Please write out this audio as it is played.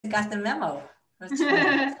got the memo.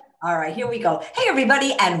 All right, here we go. Hey,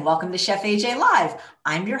 everybody, and welcome to Chef AJ Live.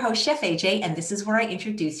 I'm your host, Chef AJ, and this is where I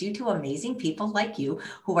introduce you to amazing people like you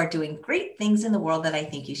who are doing great things in the world that I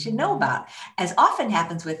think you should know about. As often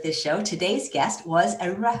happens with this show, today's guest was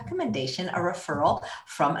a recommendation, a referral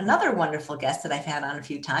from another wonderful guest that I've had on a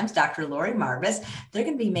few times, Dr. Lori Marvis. They're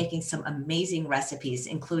going to be making some amazing recipes,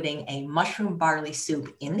 including a mushroom barley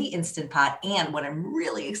soup in the Instant Pot, and what I'm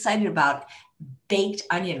really excited about, baked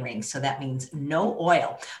onion rings. So that means no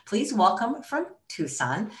oil. Please welcome from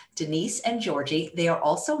Tucson, Denise and Georgie. They are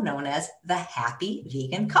also known as the Happy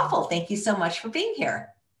Vegan Couple. Thank you so much for being here.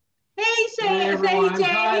 Hey, Chef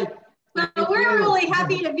AJ. Well, we're really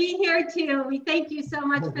happy to be here too. We thank you so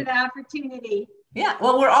much for the opportunity. Yeah,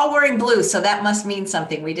 well, we're all wearing blue, so that must mean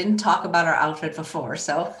something. We didn't talk about our outfit before,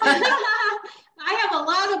 so. I have a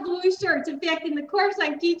lot of blue shirts. In fact, in the course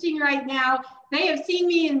I'm teaching right now, they have seen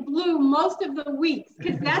me in blue most of the weeks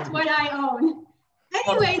because that's what I own.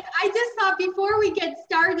 Anyways, I just thought before we get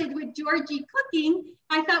started with Georgie cooking,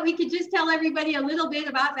 I thought we could just tell everybody a little bit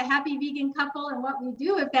about the Happy Vegan Couple and what we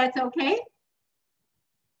do, if that's okay.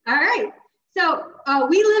 All right. So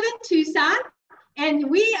we live in Tucson, and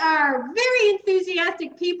we are very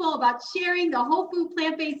enthusiastic people about sharing the whole food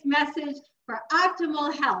plant-based message for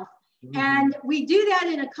optimal health. And we do that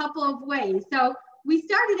in a couple of ways. So we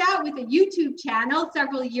started out with a YouTube channel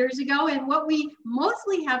several years ago, and what we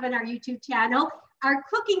mostly have in our YouTube channel are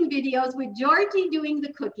cooking videos with Georgie doing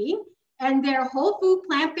the cooking, and their whole food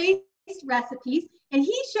plant-based recipes, and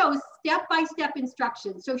he shows step-by-step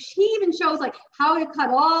instructions. So she even shows like how to cut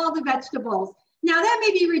all the vegetables. Now that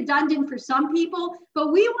may be redundant for some people,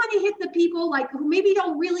 but we want to hit the people like who maybe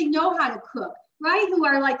don't really know how to cook, right? Who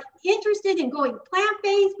are like interested in going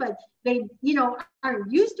plant-based, but they,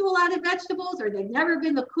 aren't used to a lot of vegetables, or they've never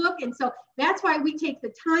been to cook. And so that's why we take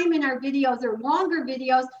the time in our videos, or longer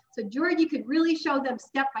videos, so Georgie could really show them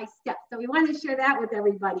step by step. So we want to share that with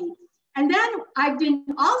everybody. And then I've been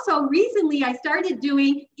also recently, I started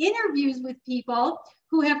doing interviews with people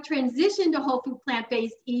who have transitioned to whole food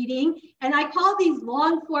plant-based eating. And I call these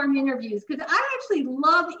long form interviews because I actually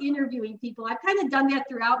love interviewing people. I've kind of done that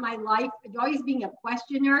throughout my life, always being a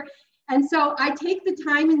questioner. And so I take the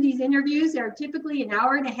time in these interviews. They're typically an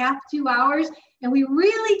hour and a half, 2 hours. And we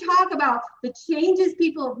really talk about the changes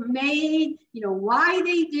people have made, why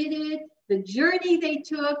they did it, the journey they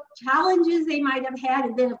took, challenges they might have had,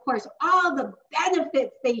 and then of course, all the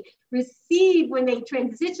benefits they receive when they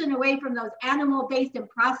transition away from those animal-based and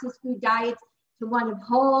processed food diets to one of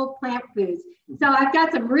whole plant foods. So I've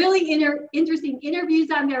got some really interesting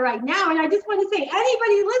interviews on there right now. And I just want to say,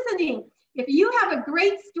 anybody listening, if you have a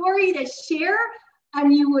great story to share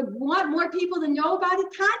and you would want more people to know about it,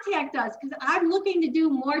 contact us, because I'm looking to do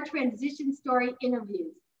more transition story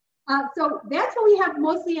interviews. So that's what we have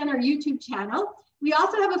mostly on our YouTube channel. We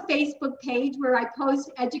also have a Facebook page where I post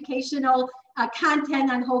educational content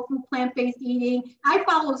on whole food plant-based eating. I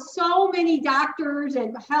follow so many doctors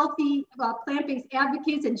and healthy plant-based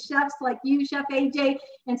advocates and chefs like you, Chef AJ.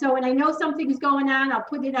 And so when I know something's going on, I'll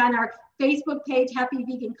put it on our Facebook page, Happy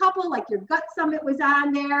Vegan Couple, like your gut summit was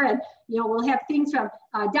on there. And we'll have things from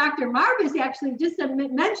Dr. Marvis, actually, just to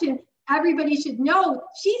mention, everybody should know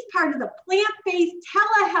she's part of the plant-based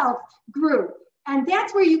telehealth group. And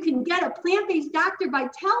that's where you can get a plant-based doctor by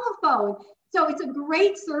telephone. So it's a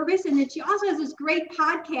great service. And then she also has this great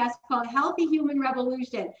podcast called Healthy Human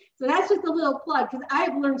Revolution. So that's just a little plug, because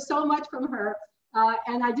I've learned so much from her.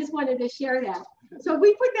 And I just wanted to share that. So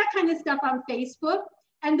we put that kind of stuff on Facebook.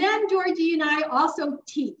 And then Georgie and I also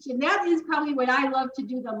teach. And that is probably what I love to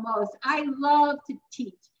do the most. I love to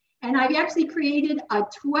teach. And I've actually created a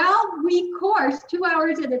 12-week course, 2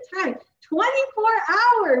 hours at a time, 24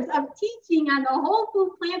 hours of teaching on the whole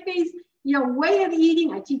food plant-based, way of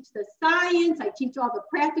eating. I teach the science, I teach all the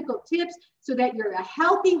practical tips so that you're a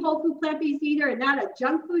healthy whole food plant-based eater and not a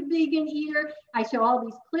junk food vegan eater. I show all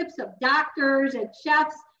these clips of doctors and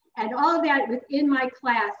chefs and all of that within my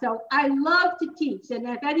class. So I love to teach. And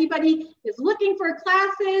if anybody is looking for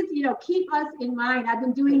classes, keep us in mind. I've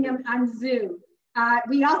been doing them on Zoom.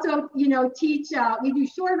 We also, teach, we do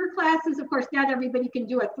shorter classes. Of course, not everybody can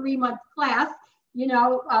do a 3-month class, which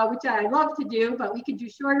I love to do, but we can do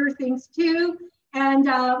shorter things too. And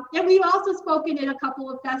we've also spoken at a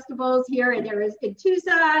couple of festivals here in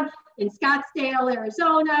Tucson, in Scottsdale,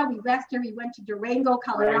 Arizona. Last year we went to Durango,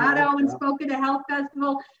 Colorado, and spoke at a health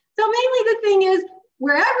festival. So mainly the thing is,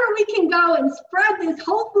 wherever we can go and spread this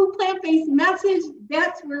whole food plant-based message,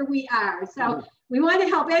 that's where we are. So we want to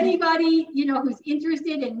help anybody, who's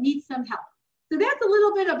interested and needs some help. So that's a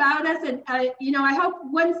little bit about us. And, you know, I hope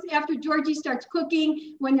once after Georgie starts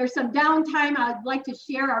cooking, when there's some downtime, I'd like to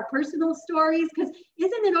share our personal stories, because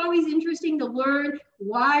isn't it always interesting to learn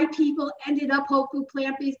why people ended up whole food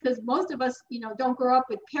plant-based? Because most of us, you know, don't grow up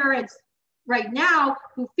with parents right now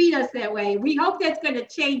who feed us that way. We hope that's going to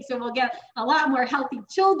change, so we'll get a lot more healthy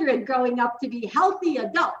children growing up to be healthy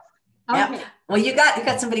adults. Okay. Yep. Well, you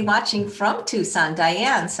got somebody watching from Tucson,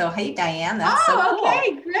 Diane. So hey, Diane, that's so cool.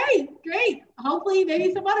 Okay, great. Hopefully,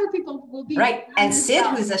 maybe some other people will be right. And Sid,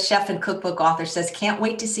 who's a chef and cookbook author, says, "Can't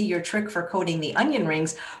wait to see your trick for coating the onion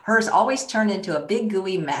rings. Hers always turn into a big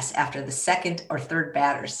gooey mess after the second or third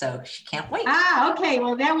batter, so she can't wait." Okay.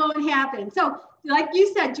 Well, that won't happen. So, like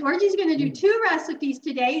you said, Georgie's going to do 2 recipes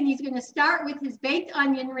today, and he's going to start with his baked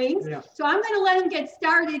onion rings. Yeah. So I'm going to let him get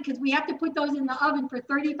started because we have to put those in the oven for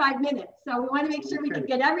 35 minutes. So we want to make sure we can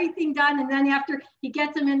get everything done. And then after he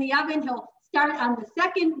gets them in the oven, he'll start on the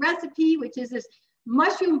second recipe, which is this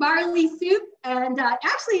mushroom barley soup. And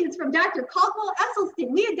actually, it's from Dr. Caldwell Esselstyn.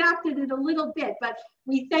 We adapted it a little bit, but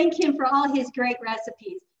we thank him for all his great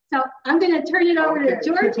recipes. So I'm going to turn it over to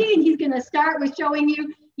Georgie, and he's going to start with showing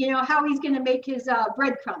you, you know, how he's going to make his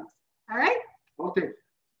breadcrumbs. All right? Okay.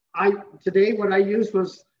 Today what I used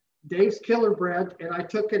was Dave's Killer Bread, and I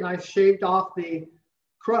took and I shaved off the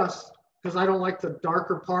crust because I don't like the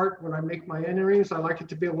darker part when I make my onion rings. I like it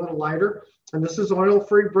to be a little lighter. And this is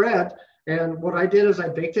oil-free bread. And what I did is I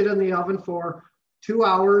baked it in the oven for 2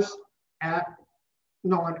 hours an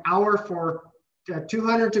hour for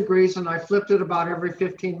 200 degrees, and I flipped it about every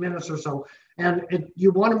 15 minutes or so. And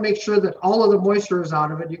you want to make sure that all of the moisture is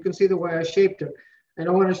out of it. You can see the way I shaped it. And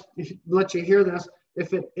I want to let you hear this.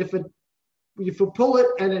 If you pull it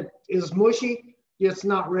and it is mushy, it's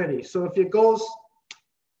not ready. So if it goes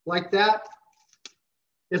like that,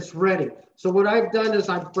 it's ready. So what I've done is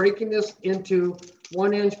I'm breaking this into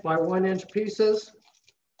 1 inch by 1 inch pieces.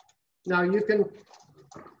 Now you can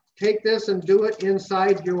take this and do it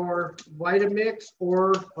inside your Vitamix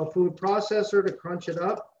or a food processor to crunch it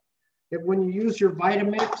up. When you use your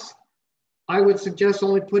Vitamix, I would suggest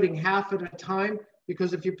only putting half at a time,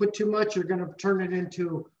 because if you put too much, you're going to turn it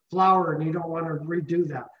into flour, and you don't want to redo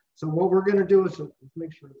that. So what we're going to do is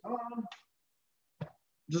make sure it's on.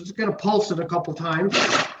 Just going to pulse it a couple times.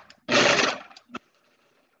 A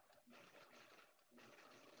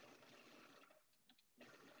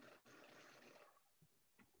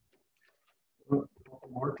couple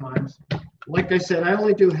more times. Like I said, I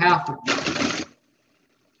only do half of it.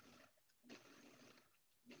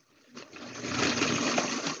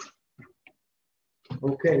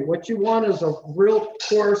 Okay, what you want is a real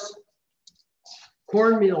coarse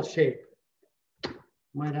cornmeal shape.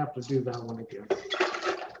 Might have to do that one again.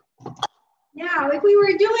 Now, if we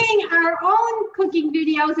were doing our own cooking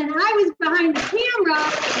videos and I was behind the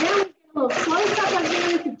camera, then we get a little close up of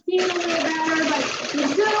it to see it a little better, but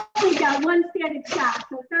we're good, we got one static shot.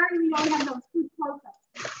 So sorry we don't have those two close-ups.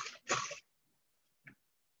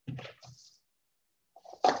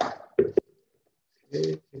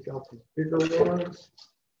 Okay, take out the bigger ones.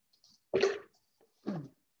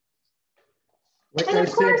 And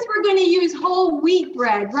of course, we're going to use whole wheat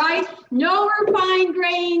bread, right? No refined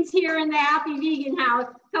grains here in the Happy Vegan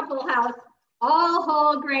Couple House. All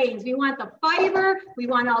whole grains. We want the fiber. We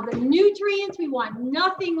want all the nutrients. We want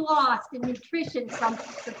nothing lost in nutrition from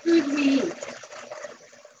the food we eat.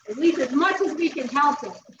 At least as much as we can help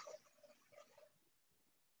it.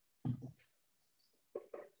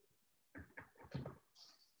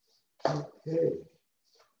 Okay.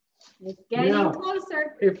 It's getting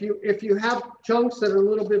closer. If you have chunks that are a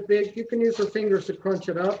little bit big, you can use your fingers to crunch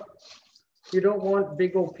it up. You don't want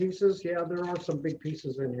big old pieces. Yeah, there are some big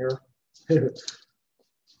pieces in here.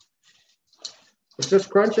 But just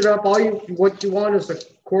crunch it up. What you want is a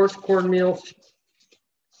coarse cornmeal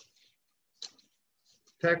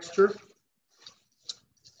texture.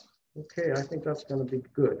 Okay, I think that's going to be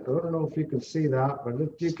good. I don't know if you can see that,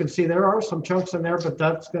 but you can see there are some chunks in there, but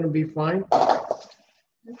that's going to be fine.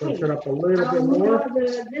 Okay. Crunch it up a little bit more.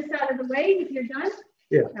 This out of the way if you're done.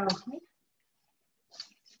 Yeah.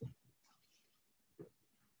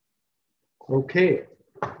 Okay.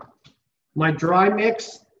 My dry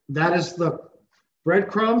mix, that is the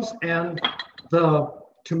breadcrumbs and the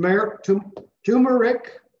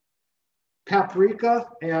turmeric, paprika,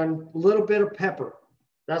 and a little bit of pepper.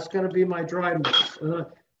 That's going to be my dry mix.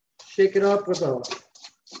 Shake it up with a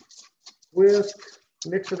whisk,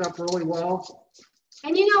 mix it up really well.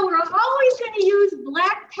 And you know, we're always going to use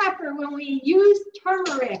black pepper when we use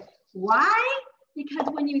turmeric. Why? Because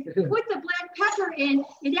when you put the black pepper in,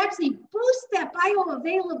 it actually boosts that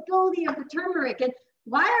bioavailability of the turmeric. And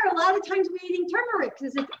Why are a lot of times we eating turmeric?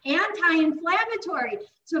 Because it's anti-inflammatory.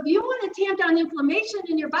 So if you want to tamp down inflammation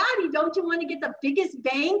in your body, don't you want to get the biggest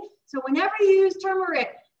bang? So whenever you use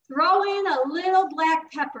turmeric, throw in a little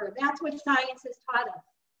black pepper. That's what science has taught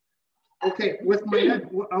us. Okay, with my,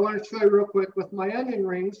 I want to show you real quick, with my onion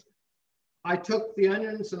rings, I took the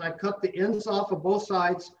onions and I cut the ends off of both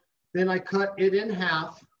sides, then I cut it in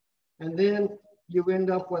half, and then you end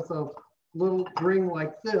up with a little ring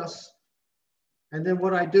like this. And then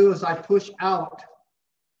what I do is I push out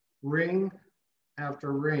ring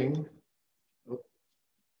after ring.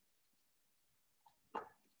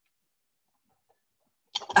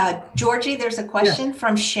 Georgie, there's a question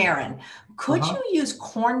from Sharon. Could you use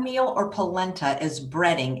cornmeal or polenta as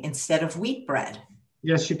breading instead of wheat bread?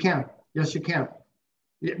 Yes, you can. Yes, you can.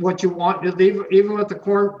 What you want, even with the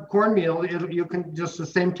cornmeal, you can just the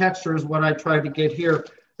same texture as what I tried to get here.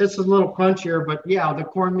 It's a little crunchier, but yeah, the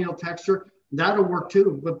cornmeal texture, that'll work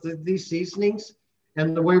too with these seasonings.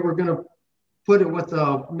 And the way we're going to put it with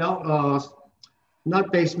the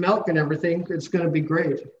nut-based milk and everything, it's going to be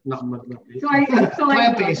great. Not nut-based.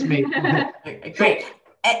 Plant-based meat. Great.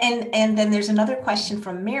 And then there's another question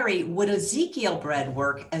from Mary. Would Ezekiel bread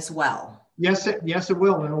work as well? Yes, it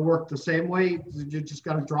will. It'll work the same way. You just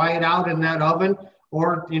got to dry it out in that oven,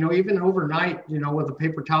 or even overnight. With a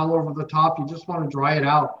paper towel over the top. You just want to dry it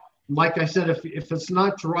out. Like I said, if it's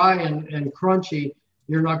not dry and crunchy,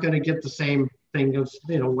 you're not going to get the same thing as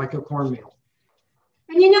like a cornmeal.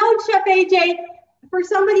 And Chef AJ, for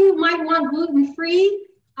somebody who might want gluten-free,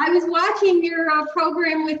 I was watching your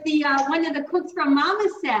program with the one of the cooks from Mama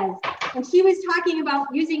Says, and she was talking about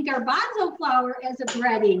using garbanzo flour as a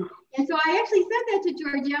breading. And so I actually said that to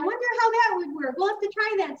Georgie. I wonder how that would work. We'll have to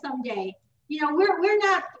try that someday. We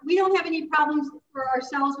don't have any problems for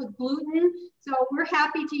ourselves with gluten, so we're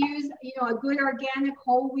happy to use a good organic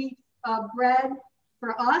whole wheat bread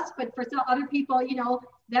for us. But for some other people,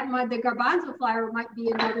 the garbanzo flour might be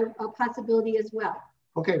another possibility as well.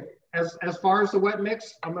 Okay, as far as the wet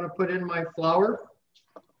mix, I'm going to put in my flour.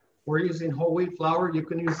 We're using whole wheat flour. You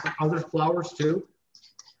can use other flours too.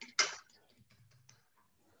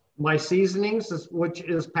 My seasonings, which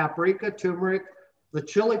is paprika, turmeric, the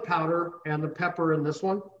chili powder, and the pepper in this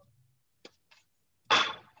one.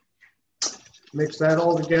 Mix that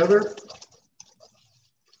all together.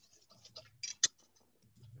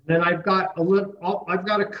 Then I've got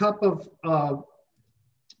a cup of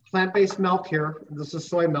plant-based milk here. This is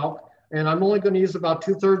soy milk, and I'm only going to use about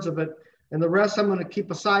 2/3 of it, and the rest I'm going to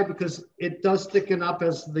keep aside because it does thicken up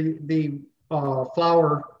as the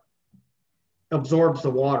flour absorbs the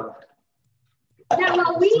water.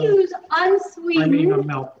 Now, we use unsweetened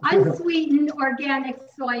organic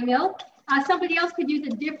soy milk. Somebody else could use a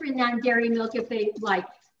different non-dairy milk if they like.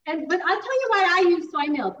 But I'll tell you why I use soy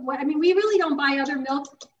milk. We really don't buy other milks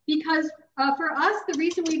because for us, the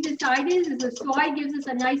reason we've decided is the soy gives us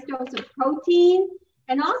a nice dose of protein.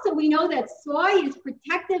 And also we know that soy is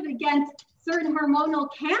protective against certain hormonal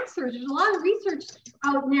cancers. There's a lot of research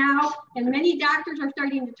out now, and many doctors are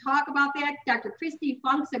starting to talk about that. Dr. Christy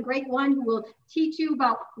Funk's a great one who will teach you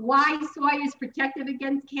about why soy is protective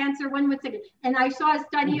against cancer. And I saw a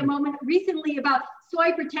study a moment recently about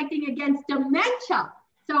soy protecting against dementia.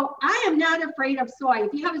 So I am not afraid of soy.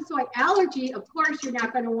 If you have a soy allergy, of course, you're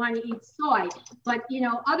not going to want to eat soy. But,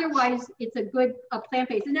 otherwise, it's a good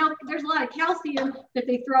plant-based. And now there's a lot of calcium that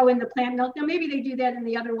they throw in the plant milk. Now, maybe they do that in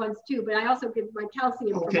the other ones, too. But I also give my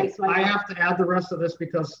calcium for my soy milk. I have to add the rest of this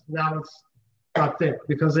because now it's got thick.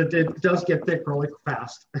 Because it does get thick really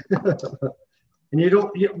fast. And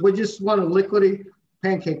we just want a liquidy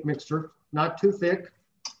pancake mixture, not too thick.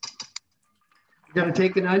 You're going to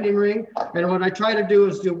take an onion ring, and what I try to do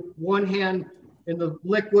is do one hand in the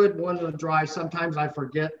liquid, one in the dry. Sometimes I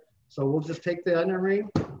forget, so we'll just take the onion ring,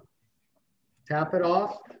 tap it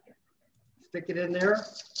off, stick it in there.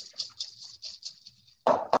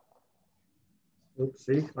 Oops,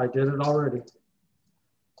 see, I did it already.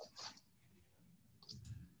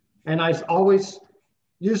 And I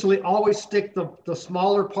usually always stick the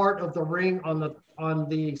smaller part of the ring on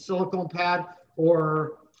the silicone pad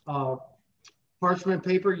or parchment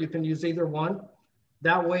paper. You can use either one.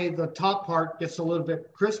 That way the top part gets a little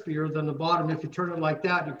bit crispier than the bottom. If you turn it like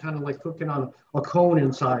that, you're kind of like cooking on a cone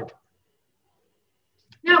inside.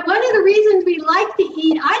 Now, one of the reasons we like to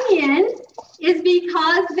eat onion is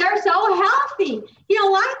because they're so healthy. A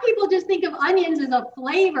lot of people just think of onions as a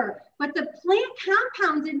flavor, but the plant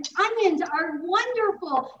compounds in onions are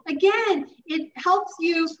wonderful. Again, it helps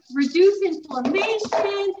you reduce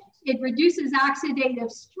inflammation. It reduces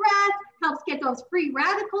oxidative stress, helps get those free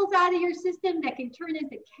radicals out of your system that can turn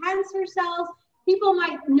into cancer cells. People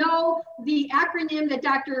might know the acronym that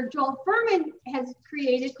Dr. Joel Fuhrman has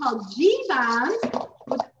created called G-BOMBS,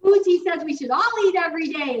 with foods he says we should all eat every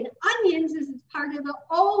day. And onions is part of the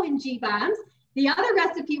O in G-BOMBS. The other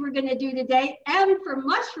recipe we're going to do today, M for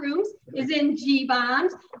mushrooms, is in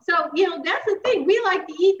G-BOMBS. So, you know, that's the thing. We like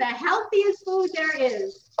to eat the healthiest food there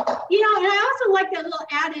is. You know, and I also like that little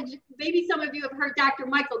adage, maybe some of you have heard Dr.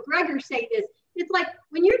 Michael Greger say this. It's like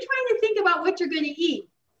when you're trying to think about what you're going to eat,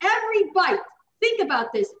 every bite, think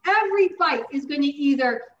about this, every bite is going to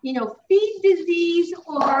either, you know, feed disease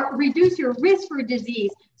or reduce your risk for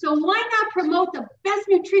disease. So why not promote the best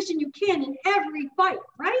nutrition you can in every bite,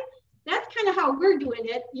 right? That's kind of how we're doing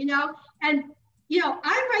it, you know. And, you know,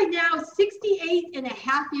 I'm right now 68 and a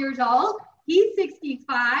half years old. He's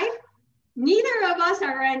 65. Neither of us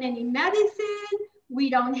are on any medicine. We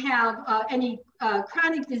don't have any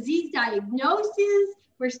chronic disease diagnosis.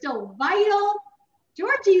 We're still vital.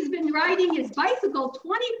 Georgie's been riding his bicycle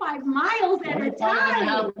 25 miles at a time.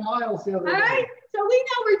 25.5 miles the other day. All right. So we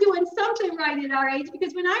know we're doing something right at our age,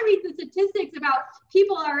 because when I read the statistics about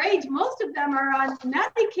people our age, most of them are on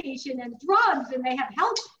medication and drugs, and they have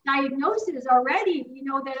health diagnoses already, you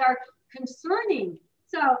know, that are concerning.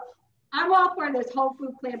 So I'm all for this whole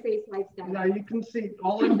food plant-based lifestyle. Now you can see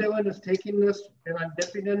all I'm doing is taking this and I'm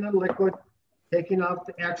dipping it in the liquid, taking out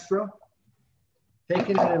the extra,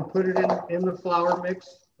 taking it and put it in the flour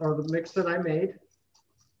mix, or the mix that I made,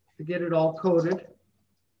 to get it all coated.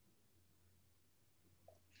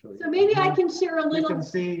 So maybe I can share a little. You can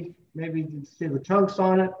see, maybe you can see the chunks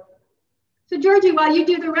on it. So Georgie, while you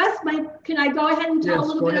do the rest, can I go ahead and tell Yes, a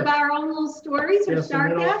little bit about our own little stories, or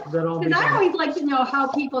start that? Because I always like to know how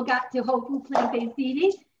people got to whole food plant-based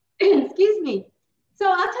eating. Excuse me. So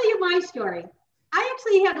I'll tell you my story. I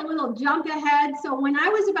actually had a little jump ahead. So when I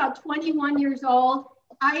was about 21 years old,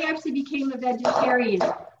 I actually became a vegetarian.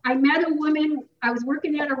 I met a woman, I was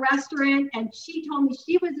working at a restaurant, and she told me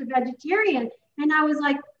she was a vegetarian. And I was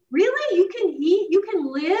like, really? You can eat, you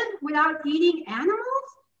can live without eating animals?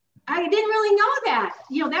 I didn't really know that.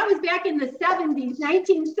 You know, that was back in the 70s,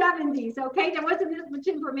 1970s, okay? There wasn't this much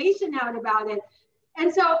information out about it.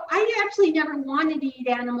 And so I actually never wanted to eat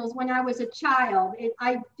animals when I was a child.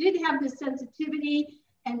 I did have this sensitivity,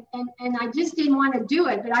 and I just didn't want to do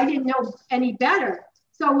it, but I didn't know any better.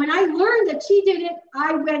 So when I learned that she did it,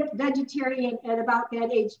 I went vegetarian at about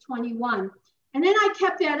that age 21. And then I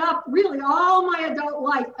kept that up really all my adult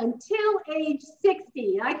life until age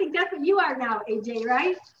 60. I think that's what you are now, AJ,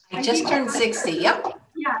 right? I just turned 60, yep.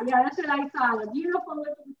 Yeah, that's what I thought, a beautiful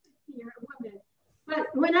little 60-year-old woman. But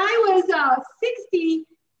when I was 60,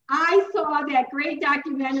 I saw that great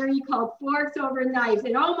documentary called Forks Over Knives.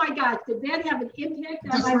 And oh my gosh, did that have an impact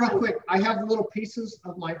on my life? Just real quick, I have little pieces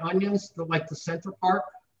of my onions, like the center part,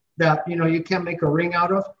 that, you know, you can't make a ring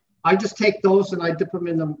out of. I just take those and I dip them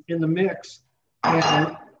in the mix,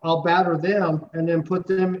 and I'll batter them and then put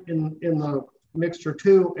them in the mixture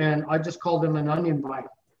too. And I just call them an onion bite.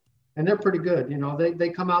 And they're pretty good. You know, they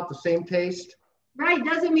come out the same taste. Right,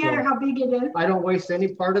 doesn't matter how big it is. I don't waste any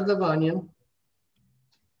part of the onion.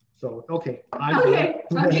 So, okay.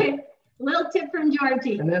 Okay. Little tip from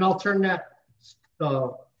Georgie. And then I'll turn that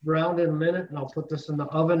round in a minute, and I'll put this in the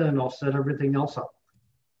oven, and I'll set everything else up.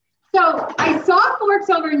 So I saw Forks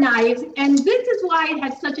Over Knives, and this is why it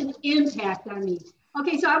had such an impact on me.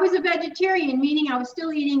 Okay, so I was a vegetarian, meaning I was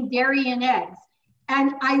still eating dairy and eggs.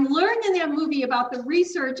 And I learned in that movie about the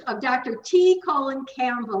research of Dr. T. Colin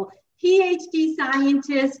Campbell, PhD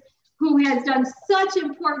scientist who has done such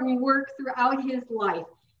important work throughout his life.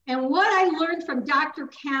 And what I learned from Dr.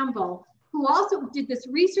 Campbell, who also did this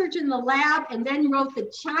research in the lab and then wrote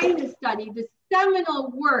the China study, the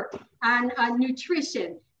seminal work on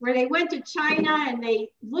nutrition, where they went to China and they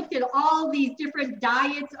looked at all these different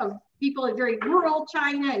diets of people in very rural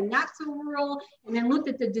China and not so rural, and then looked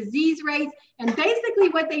at the disease rates. And basically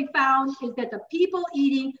what they found is that the people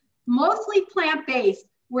eating mostly plant-based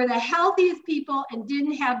were the healthiest people and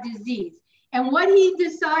didn't have disease. And what he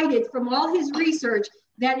decided from all his research,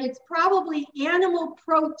 that it's probably animal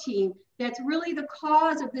protein that's really the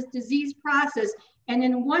cause of this disease process. And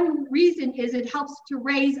then one reason is it helps to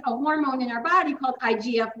raise a hormone in our body called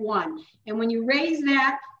IGF-1. And when you raise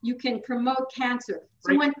that, you can promote cancer.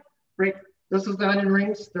 So Great. This is the onion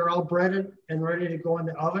rings. They're all breaded and ready to go in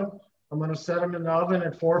the oven. I'm going to set them in the oven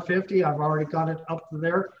at 450. I've already got it up to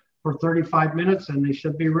there for 35 minutes, and they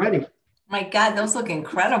should be ready. My God, those look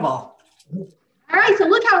incredible. All right, so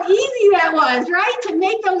look how easy that was, right? To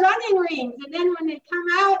make those onion rings. And then when they come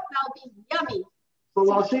out, they'll be yummy. So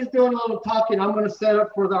while she's doing a little talking, I'm going to set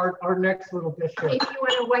up for our next little dish here. Maybe you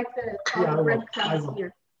want to wipe the breadcrumbs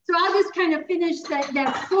here. So I'll just kind of finish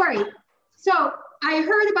that story. So I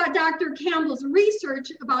heard about Dr. Campbell's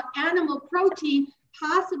research about animal protein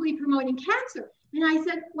possibly promoting cancer. And I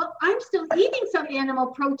said, well, I'm still eating some animal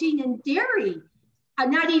protein and dairy. I'm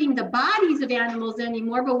not eating the bodies of animals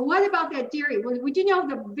anymore, but what about that dairy? Well, would you know,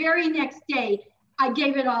 the very next day, I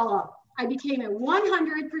gave it all up. I became a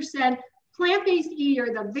 100% plant-based eater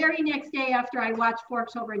the very next day after I watched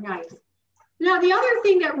Forks Over Knives. Now, the other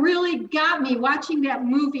thing that really got me watching that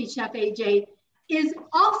movie, Chef AJ, is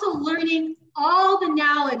also learning all the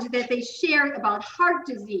knowledge that they shared about heart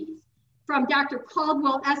disease from Dr.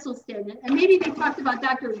 Caldwell Esselstyn. And maybe they talked about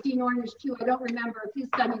Dr. Dean Ornish too. I don't remember if his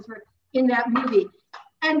studies were in that movie.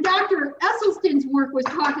 And Dr. Esselstyn's work was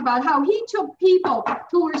talked about how he took people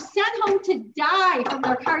who were sent home to die from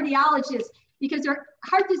their cardiologists because their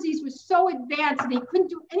heart disease was so advanced and they couldn't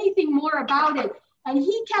do anything more about it. And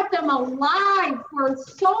he kept them alive for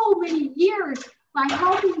so many years by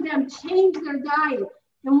helping them change their diet.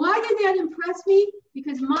 And why did that impress me?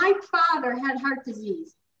 Because my father had heart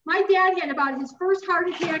disease. My dad had about his first heart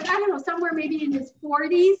attack, I don't know, somewhere maybe in his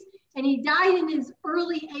 40s, and he died in his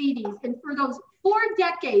early 80s. And for those 4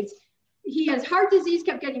 decades, his heart disease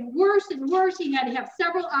kept getting worse and worse. He had to have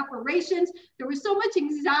several operations. There was so much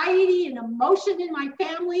anxiety and emotion in my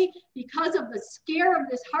family because of the scare of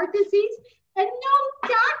this heart disease. And no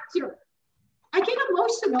doctor, I get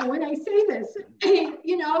emotional when I say this,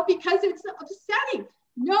 you know, because it's upsetting.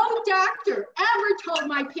 No doctor ever told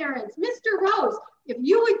my parents, Mr. Rose, if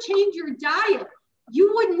you would change your diet,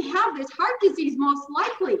 you wouldn't have this heart disease most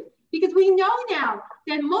likely. Because we know now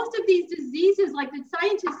that most of these diseases, like the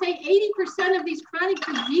scientists say, 80% of these chronic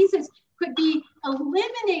diseases could be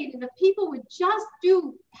eliminated if people would just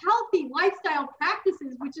do healthy lifestyle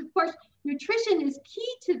practices, which of course, nutrition is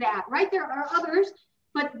key to that, right? There are others,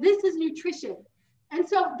 but this is nutrition. And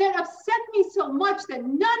so that upset me so much that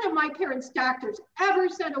none of my parents' doctors ever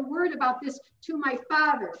said a word about this to my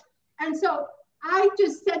father. And so I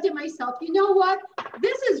just said to myself, you know what?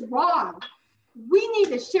 This is wrong. We need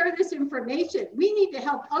to share this information. We need to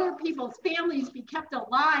help other people's families be kept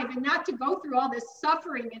alive and not to go through all this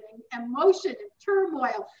suffering and emotion and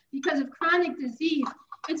turmoil because of chronic disease.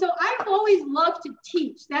 And so I've always loved to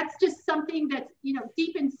teach. That's just something that's, you know,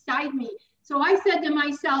 deep inside me. So I said to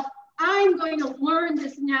myself, I'm going to learn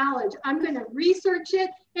this knowledge. I'm going to research it.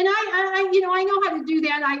 And I know how to do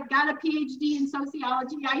that. I got a PhD in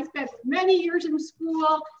sociology. I spent many years in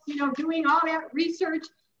school, you know, doing all that research,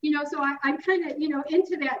 you know, so I'm kind of, you know,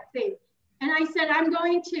 into that thing. And I said, I'm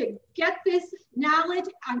going to get this knowledge.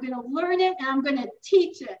 I'm going to learn it and I'm going to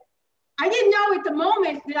teach it. I didn't know at the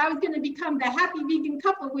moment that I was going to become the happy vegan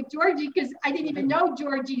couple with Georgie because I didn't even know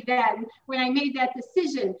Georgie then when I made that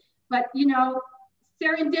decision. But, you know,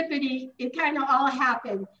 serendipity, it kind of all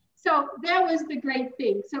happened. So that was the great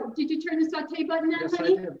thing. So did you turn the saute button on, Yes,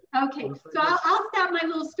 honey? I did. Okay, so I'll stop my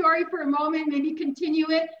little story for a moment, maybe continue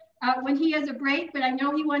it when he has a break, but I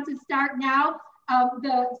know he wants to start now.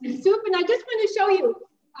 The soup, and I just want to show you,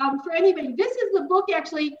 for anybody, this is the book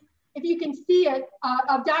actually, if you can see it,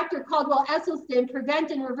 of Dr. Caldwell Esselstyn, Prevent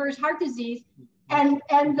and Reverse Heart Disease. And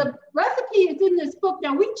the recipe is in this book.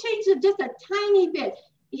 Now we changed it just a tiny bit.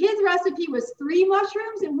 His recipe was 3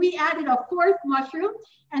 mushrooms and we added a 4th mushroom.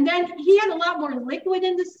 And then he had a lot more liquid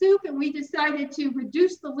in the soup and we decided to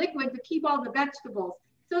reduce the liquid to keep all the vegetables.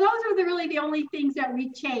 So those are really the only things that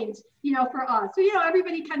we changed, you know, for us. So, you know,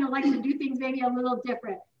 everybody kind of likes to do things maybe a little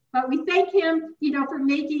different, but we thank him, you know, for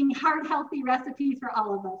making heart healthy recipes for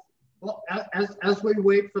all of us. Well, as we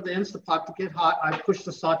wait for the Instant Pot to get hot, I push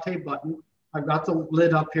the saute button. I've got the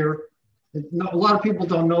lid up here. A lot of people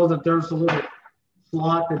don't know that there's a little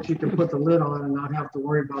slot that you can put the lid on and not have to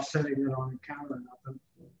worry about setting it on the counter or nothing.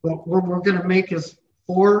 But what we're going to make is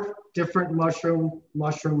 4 different mushroom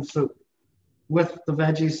soup with the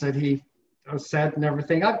veggies that he said and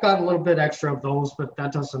everything. I've got a little bit extra of those, but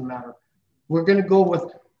that doesn't matter. We're going to go with,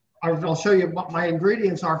 I'll show you what my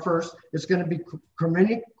ingredients are first. It's going to be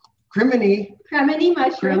cremini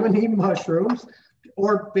mushrooms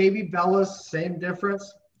or baby bellas, same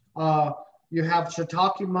difference. You have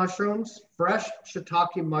shiitake mushrooms, fresh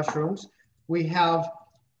shiitake mushrooms. We have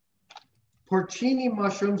porcini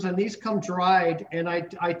mushrooms, and these come dried. And I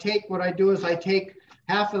take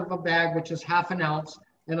half of a bag, which is half an ounce,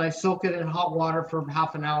 and I soak it in hot water for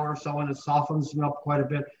half an hour or so, and it softens them up quite a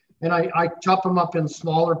bit. And I chop them up in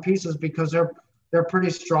smaller pieces because they're pretty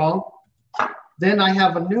strong. Then I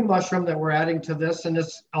have a new mushroom that we're adding to this, and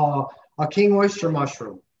it's a king oyster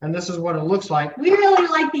mushroom. And this is what it looks like. We really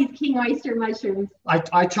like these king oyster mushrooms.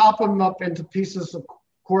 I chop them up into pieces of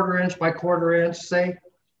 1/4 inch by 1/4 inch, say.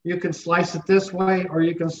 You can slice it this way, or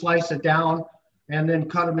you can slice it down and then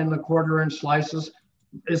cut them into 1/4 inch slices.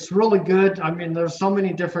 It's really good. I mean, there's so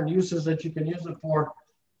many different uses that you can use it for.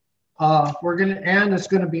 And it's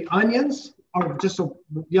gonna be onions, or just a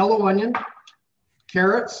yellow onion,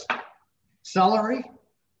 carrots, celery,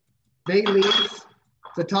 bay leaves.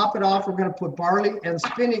 To top it off, we're gonna put barley and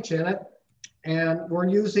spinach in it. And we're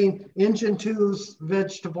using Engine 2's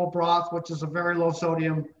vegetable broth, which is a very low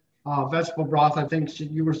sodium vegetable broth. I think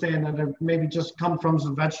you were saying that it maybe just come from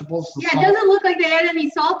some vegetables. Yeah, it doesn't look like they add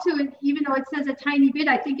any salt to it, even though it says a tiny bit.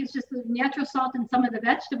 I think it's just the natural salt in some of the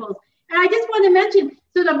vegetables. And I just want to mention,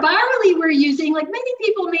 so the barley we're using, like many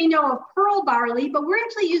people may know of pearl barley, but we're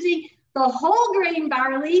actually using the whole grain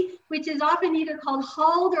barley, which is often either called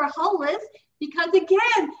hulled or hulless, because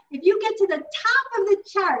again, if you get to the top of the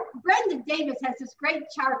chart, Brenda Davis has this great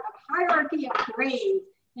chart of hierarchy of grains,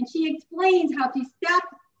 and she explains how to step,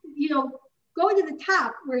 go to the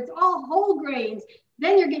top where it's all whole grains,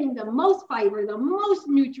 then you're getting the most fiber, the most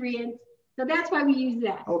nutrients. So that's why we use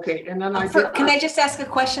that. Okay, and then can I just ask a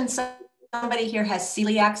question? Somebody here has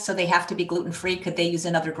celiac, so they have to be gluten-free. Could they use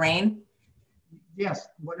another grain? Yes,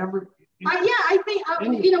 whatever. Yeah, I think,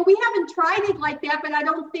 we haven't tried it like that, but I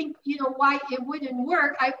don't think, why it wouldn't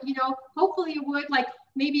work. Hopefully it would, like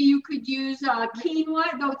maybe you could use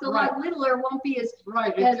quinoa, though it's a lot littler, won't be as.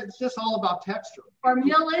 Right, it's just all about texture. Or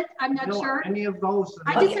millet, I'm not sure. Any of those.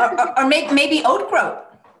 Or maybe oat groat.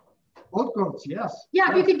 Oat groats, yes.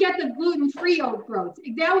 Yeah, if you could get the gluten-free oat groats,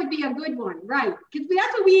 that would be a good one, right? Because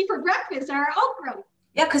that's what we eat for breakfast, our oat groats.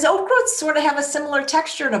 Yeah, because oat groats sort of have a similar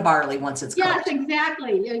texture to barley once it's cooked. Yes,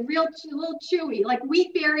 exactly. A little chewy, like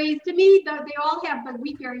wheat berries. To me, they all have, but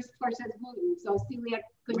wheat berries, of course, has gluten. So celiac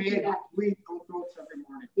couldn't do that. We eat oat groats every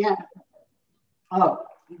morning. Yeah.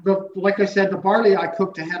 Like I said, the barley I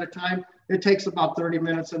cooked ahead of time. It takes about 30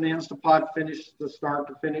 minutes in the Instapot to start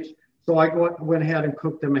to finish. So I went ahead and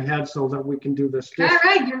cooked them ahead so that we can do this. All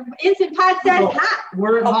right, your Instant Pot says hot.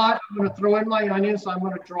 We're hot. I'm going to throw in my onions. I'm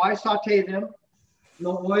going to dry saute them.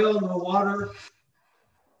 No oil, no water,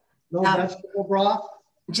 no vegetable broth.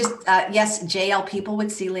 Yes, JL, people with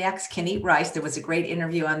celiacs can eat rice. There was a great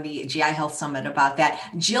interview on the GI Health Summit about that.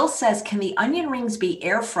 Jill says, can the onion rings be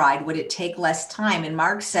air fried? Would it take less time? And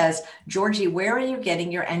Mark says, Georgie, where are you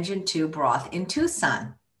getting your Engine 2 broth? In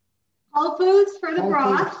Tucson. Whole Foods for the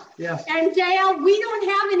broth. Foods, yes. And JL, we don't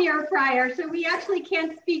have an air fryer, so we actually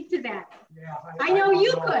can't speak to that. Yeah, I know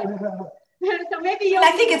you could. So maybe you'll. I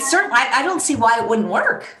think it's certain. I don't see why it wouldn't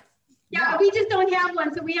work. Yeah, we just don't have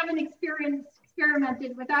one, so we haven't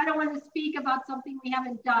experimented with. I don't want to speak about something we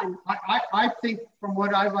haven't done. I think from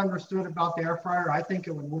what I've understood about the air fryer, I think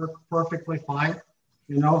it would work perfectly fine.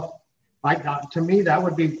 To me that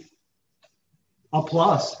would be a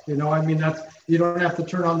plus. I mean you don't have to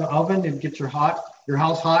turn on the oven and get your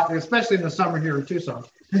house hot, especially in the summer here in Tucson.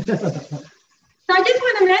 So I just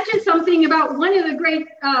want to mention something about one of the great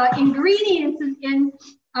ingredients in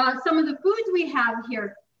some of the foods we have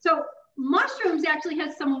here. So mushrooms actually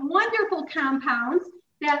has some wonderful compounds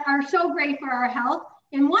that are so great for our health.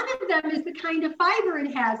 And one of them is the kind of fiber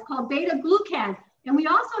it has called beta-glucan. And we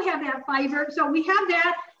also have that fiber. So we have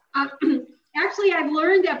that. Actually, I've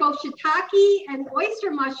learned that both shiitake and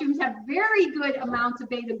oyster mushrooms have very good amounts of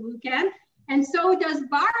beta-glucan. And so does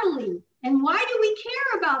barley. And why do we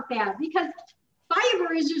care about that? Because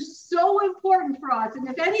fiber is just so important for us. And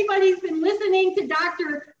if anybody's been listening to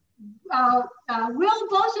Dr. Will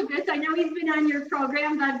Bolshevitz, I know he's been on your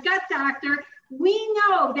program, the gut doctor, we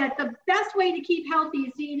know that the best way to keep healthy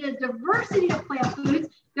is to eat a diversity of plant foods.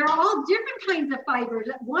 They're all different kinds of fibers.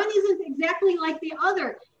 One isn't exactly like the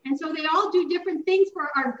other. And so they all do different things for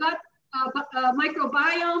our gut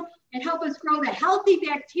microbiome and help us grow the healthy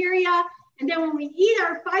bacteria. And then when we eat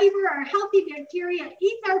our fiber, our healthy bacteria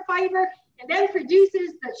eats our fiber and then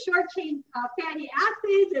produces the short chain fatty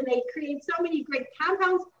acids, and they create so many great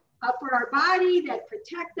compounds for our body that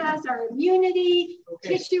protect us, our immunity,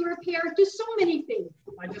 tissue repair, just so many things.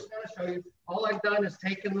 I just want to show you, all I've done is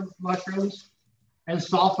taken the mushrooms and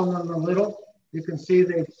softened them a little. You can see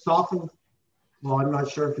they've softened. Well, I'm not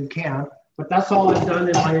sure if you can, but that's all I've done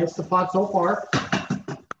in my Instapot so far.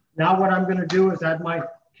 Now what I'm going to do is add my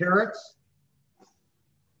carrots,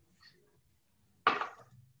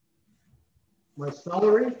 my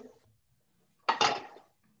celery,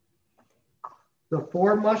 the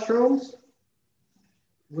 4 mushrooms,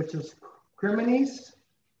 which is creminis,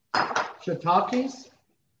 shiitakes,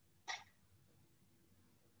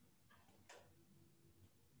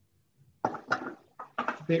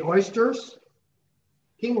 the oysters,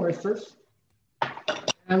 king oysters,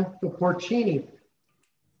 and the porcini.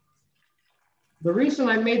 The reason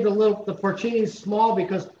I made the porcini small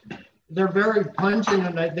because they're very pungent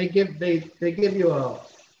and they give you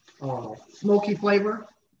smoky flavor.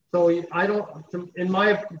 So I don't, in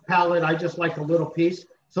my palate, I just like a little piece.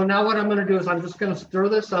 So now what I'm going to do is I'm just going to stir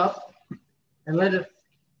this up and let it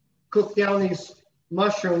cook down these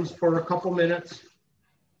mushrooms for a couple minutes.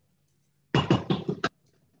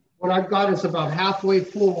 What I've got is about halfway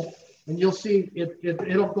full, and you'll see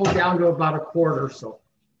it'll go down to about a quarter. So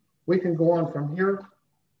we can go on from here.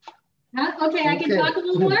 Okay, I can talk a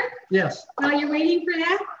little more? Yes. While you're waiting for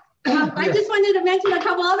that? I just wanted to mention a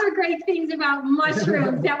couple other great things about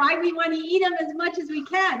mushrooms, that why we want to eat them as much as we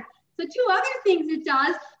can. So two other things it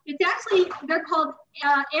does, it's actually, they're called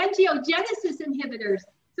angiogenesis inhibitors.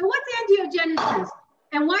 So what's angiogenesis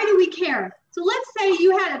and why do we care? So let's say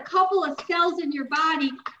you had a couple of cells in your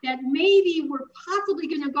body that maybe were possibly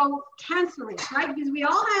going to go cancerous, right? Because we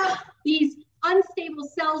all have these unstable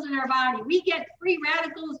cells in our body. We get free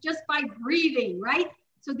radicals just by breathing, right?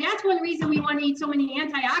 So that's one reason we want to eat so many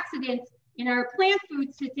antioxidants in our plant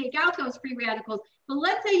foods, to take out those free radicals. But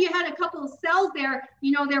let's say you had a couple of cells there,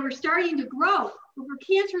 you know, that were starting to grow. But for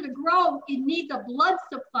cancer to grow, it needs a blood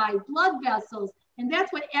supply, blood vessels. And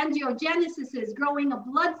that's what angiogenesis is, growing a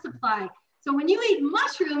blood supply. So when you eat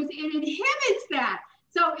mushrooms, it inhibits that.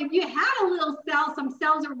 So if you had a little cell, some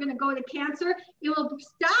cells are going to go to cancer, it will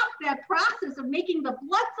stop that process of making the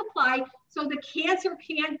blood supply so the cancer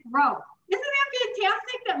can't grow. Isn't that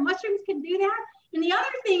fantastic that mushrooms can do that? And the other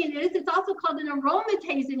thing it is, it's also called an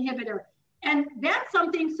aromatase inhibitor. And that's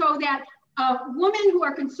something so that women who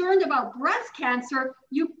are concerned about breast cancer,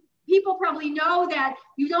 people probably know that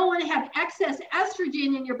you don't want to have excess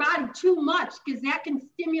estrogen in your body too much, because that can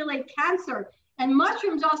stimulate cancer. And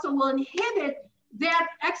mushrooms also will inhibit that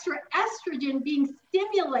extra estrogen being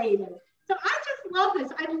stimulated. So I just love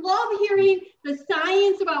this. I love hearing the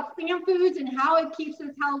science about plant foods and how it keeps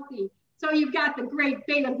us healthy. So you've got the great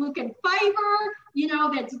beta-glucan fiber, you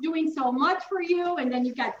know, that's doing so much for you. And then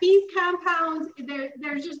you've got these compounds.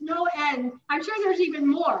 There's just no end. I'm sure there's even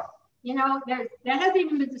more, you know, that hasn't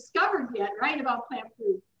even been discovered yet, right, about plant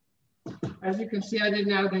food. As you can see, I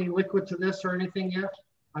didn't add any liquid to this or anything yet.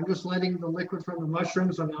 I'm just letting the liquid from the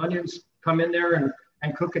mushrooms and the onions come in there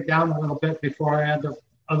and cook it down a little bit before I add the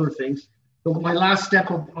other things. So my last step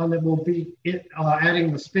on it will be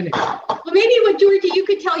adding the spinach. Well, maybe with Georgie, you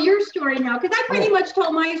could tell your story now, because I pretty much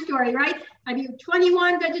told my story, right? I mean,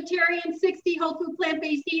 21 vegetarian, 60 whole food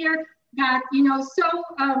plant-based eater, got, you know, so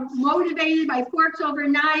motivated by forks over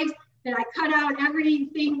knives that I cut out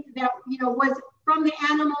everything that, you know, was from the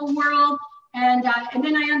animal world. And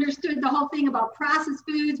then I understood the whole thing about processed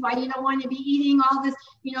foods, why you don't want to be eating all this,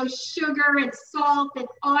 you know, sugar and salt and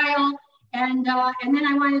oil. And then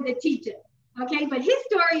I wanted to teach it. Okay, but his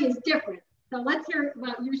story is different. So let's hear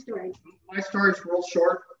about your story. My story's real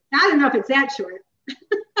short. I don't know if it's that short.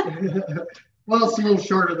 Well, it's a little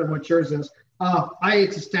shorter than what yours is. I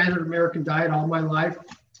ate the standard American diet all my life,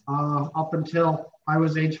 up until I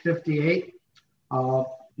was age 58.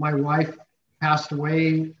 My wife passed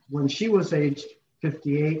away when she was age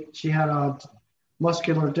 58. She had a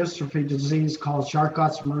muscular dystrophy disease called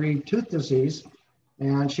Charcot-Marie tooth disease,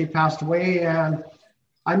 and she passed away. And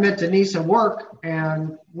I met Denise at work,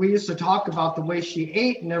 and we used to talk about the way she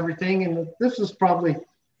ate and everything. And this was probably,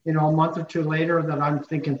 you know, a month or two later that I'm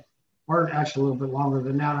thinking, or actually a little bit longer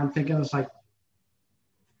than that, I'm thinking it's like,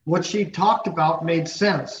 what she talked about made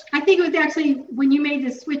sense. I think it was actually when you made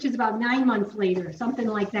the switch is about 9 months later, something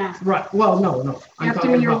like that. Right. Well, no.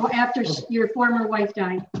 After your former wife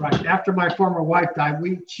died. Right. After my former wife died,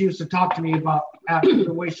 she used to talk to me about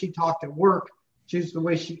the way she talked at work. She's the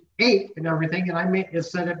way she ate and everything. And I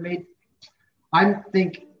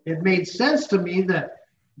think it made sense to me that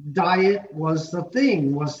diet was the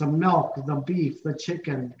thing, was the milk, the beef, the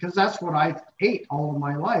chicken, because that's what I ate all of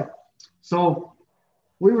my life. So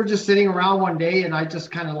we were just sitting around one day, and I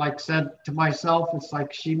just kind of like said to myself, it's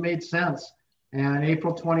like she made sense. And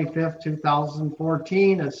April 25th,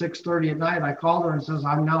 2014 at 6:30 at night, I called her and says,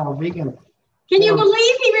 I'm now a vegan. Can you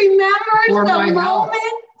believe he remembers the moment? Health.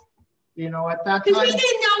 You know, at that time. Because he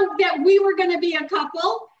didn't know that we were going to be a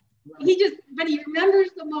couple. Right. But he remembers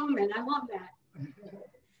the moment. I love that.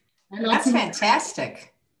 And that's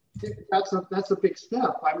fantastic. That's a big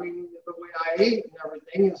step. I mean, the way I ate and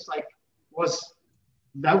everything, it's like,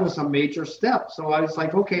 that was a major step. So I was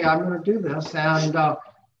like, okay, I'm going to do this. And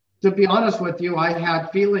to be honest with you, I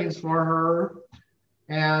had feelings for her.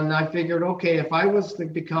 And I figured, okay, if I was to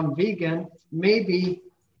become vegan, maybe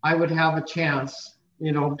I would have a chance,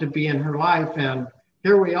 you know, to be in her life. And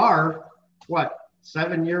here we are,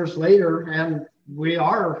 7 years later, and we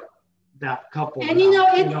are that couple. And now,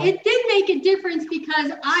 it did make a difference,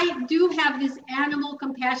 because I do have this animal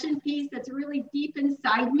compassion piece that's really deep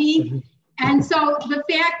inside me. Mm-hmm. And so the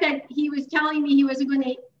fact that he was telling me he wasn't going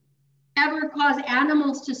to ever cause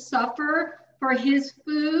animals to suffer for his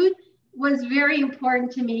food was very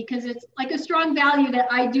important to me, because it's like a strong value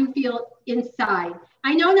that I do feel inside.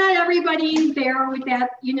 I know not everybody's there with that,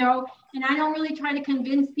 you know, and I don't really try to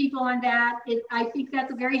convince people on that. I think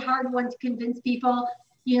that's a very hard one to convince people.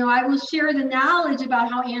 You know, I will share the knowledge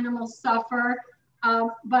about how animals suffer,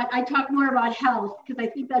 but I talk more about health, because I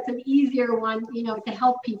think that's an easier one, you know, to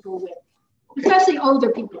help people with, especially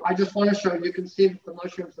older people. I just want to show you can see that the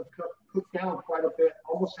mushrooms have cooked down quite a bit,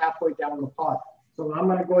 almost halfway down the pot. So I'm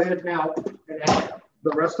going to go ahead now and add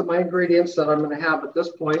the rest of my ingredients that I'm going to have at this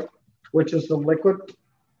point, which is the liquid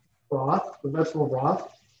broth, the vegetable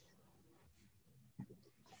broth.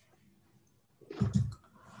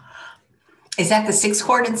 Is that the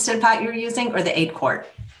 6-quart Instant Pot you're using, or the 8-quart?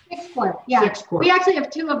 6-quart, yeah. 6-quart. We actually have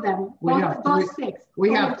 2 of them. Both 6.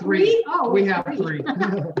 We have 3. Oh, we have 3.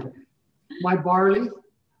 My barley,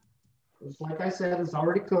 like I said, is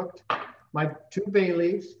already cooked. My 2 bay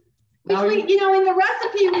leaves. Now, you know, in the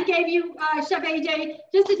recipe we gave you, Chef AJ,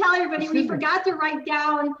 just to tell everybody, we forgot to write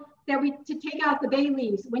down that to take out the bay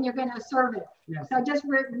leaves when you're going to serve it. Yes. So just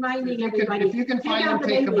reminding everybody. If you can find them,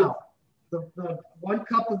 take them out. The 1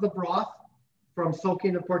 cup of the broth from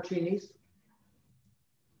soaking the porcinis.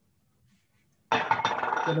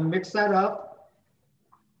 Gonna mix that up.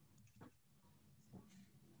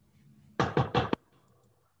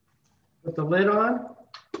 Put the lid on.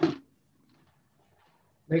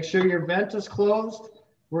 Make sure your vent is closed.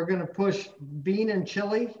 We're gonna push bean and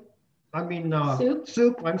chili.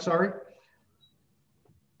 Soup, I'm sorry.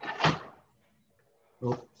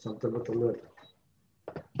 Oh, something with the lid.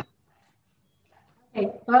 Okay,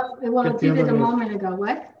 well, it did it a moment ago.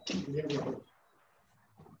 What?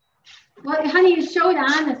 Well, honey, you showed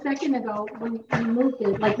on a second ago when you moved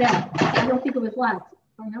it like that. I don't think it was locked.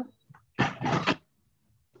 Oh, no?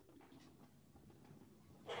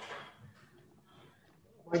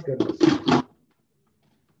 My goodness.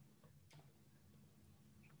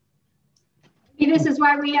 This is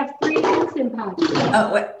why we have 3 Instant Pots.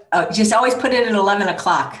 Just always put it at 11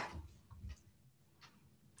 o'clock.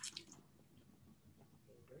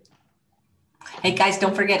 Hey guys,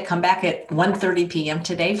 don't forget, come back at 1:30 p.m.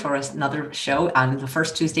 today for another show on the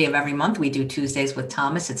first Tuesday of every month. We do Tuesdays with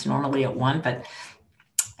Thomas. It's normally at 1, but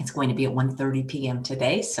it's going to be at 1:30 p.m.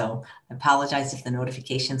 today. So I apologize if the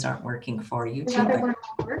notifications aren't working for you too. It's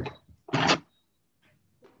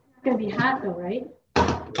going to be hot though, right?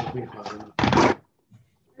 I'm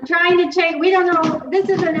trying to change. We don't know. This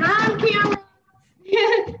is an on-camera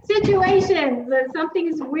situation. Something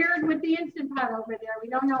is weird with the Instant Pot over there. We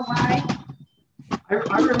don't know why. I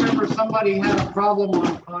remember somebody had a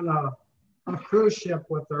problem on a cruise ship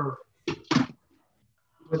with their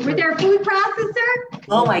food processor.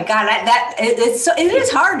 Oh my God, it is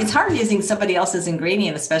hard. It's hard using somebody else's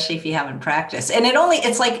ingredient, especially if you haven't practiced. And it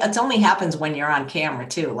only happens when you're on camera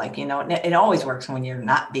too. Like, you know, it always works when you're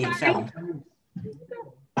not being filmed.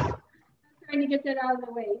 I'm trying to get that out of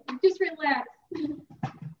the way. Just relax.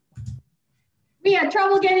 We had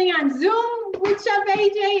trouble getting on Zoom with Chef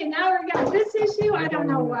AJ, and now we got this issue. I don't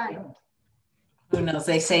know why. Who knows?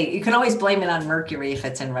 They say you can always blame it on Mercury if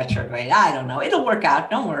it's in retrograde. I don't know. It'll work out.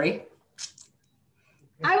 Don't worry.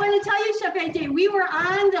 I want to tell you, Chef AJ, we were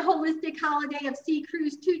on the holistic holiday of Sea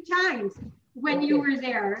Cruise 2 times when you were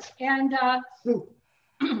there. And soup.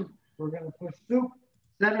 We're going to push soup.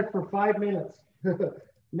 Set it for 5 minutes.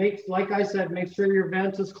 Like I said, make sure your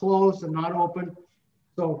vent is closed and not open.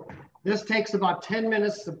 So this takes about 10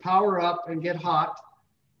 minutes to power up and get hot.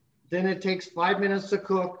 Then it takes 5 minutes to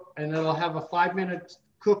cook, and it'll have a 5-minute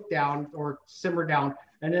cook down or simmer down.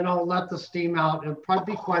 And then I'll let the steam out. It'll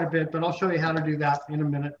probably be quite a bit, but I'll show you how to do that in a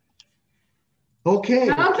minute. Okay.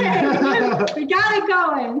 Okay, we got it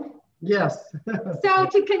going. Yes. So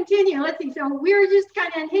to continue, let's see. So we're just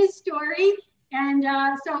kind of in his story. And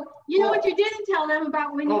so, you know what you didn't tell them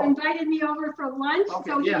about when you invited me over for lunch? Okay,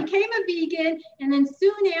 so he became a vegan, and then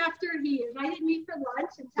soon after he invited me for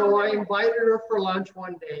lunch. So I invited her for lunch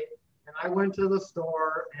one day, and I went to the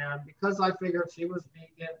store, and because I figured she was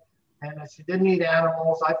vegan and she didn't eat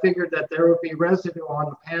animals, I figured that there would be residue on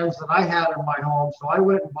the pans that I had in my home. So I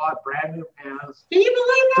went and bought brand new pans. Can you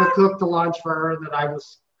believe that? To cook the lunch for her that I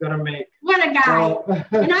was going to make. What a guy. So,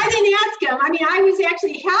 and I didn't ask him. I mean, I was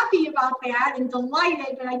actually happy about that and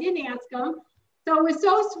delighted, but I didn't ask him. So it was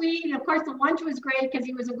so sweet. And of course, the lunch was great because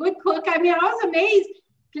he was a good cook. I mean, I was amazed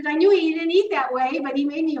because I knew he didn't eat that way, but he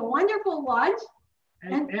made me a wonderful lunch.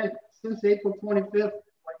 And since April 25th,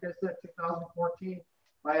 like I said, 2014,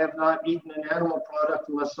 I have not eaten an animal product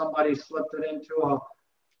unless somebody slipped it into a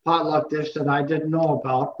potluck dish that I didn't know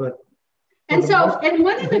about. But And so, and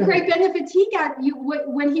one of the great benefits he got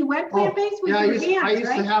when he went plant-based was your hands, I used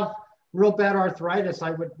right? to have real bad arthritis.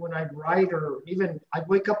 When I'd write, or even I'd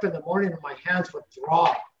wake up in the morning and my hands would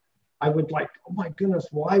throb. I would like, oh my goodness,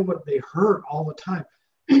 why would they hurt all the time?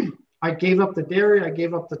 I gave up the dairy. I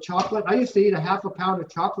gave up the chocolate. I used to eat a half a pound of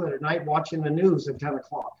chocolate at night watching the news at 10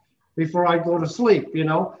 o'clock before I go to sleep, you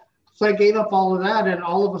know? So I gave up all of that. And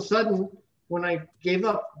all of a sudden, when I gave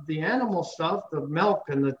up the animal stuff, the milk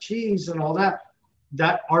and the cheese and all that,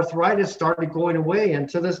 that arthritis started going away. And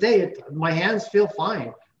to this day, my hands feel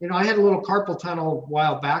fine. You know, I had a little carpal tunnel a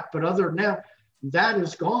while back, but other than that, that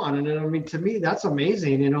is gone. And I mean, to me, that's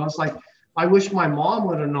amazing. You know, it's like, I wish my mom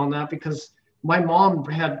would have known that, because my mom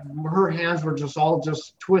her hands were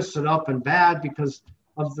just twisted up and bad because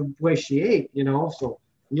of the way she ate, you know? So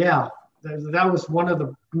yeah, that was one of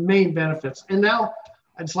the main benefits. And now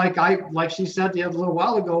it's like she said a little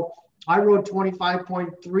while ago, I rode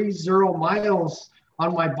 25.30 miles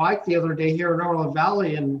on my bike the other day here in Orland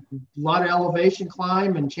Valley, and a lot of elevation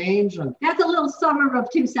climb and change. And that's a little suburb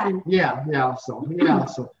of Tucson. Yeah. So.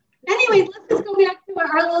 Anyways, let's just go back to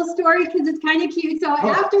our little story because it's kind of cute. So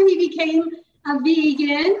after he became a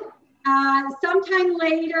vegan, sometime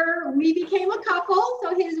later we became a couple.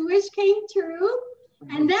 So his wish came true.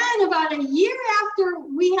 And then about a year after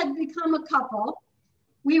we had become a couple,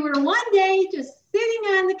 we were one day just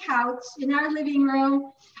sitting on the couch in our living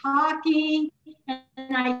room talking, and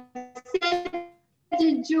I said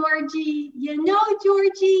to Georgie, you know,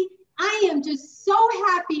 Georgie, I am just so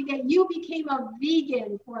happy that you became a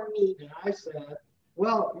vegan for me. And I said,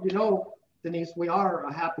 well, you know, Denise, we are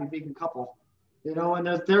a happy vegan couple. You know, and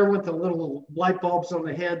there with the little light bulbs on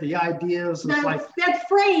the head, the ideas. That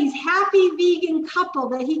phrase, happy vegan couple,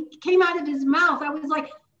 that he came out of his mouth, I was like,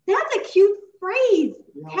 that's a cute phrase,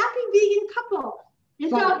 happy vegan couple. And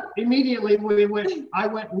so immediately I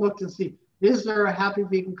went and looked and see, is there a happy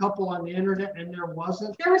vegan couple on the internet? And there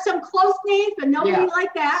wasn't. There were some close names, but nobody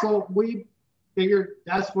like that. So we figured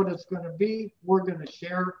that's what it's going to be. We're going to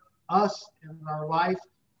share us and our life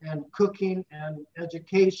and cooking and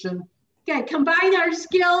education. Okay, combine our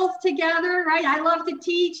skills together, right? I love to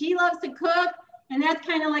teach, he loves to cook, and that's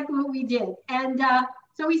kind of like what we did. And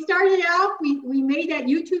so we started out, we made that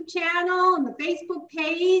YouTube channel and the Facebook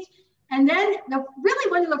page, and then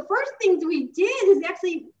really one of the first things we did is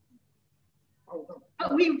actually,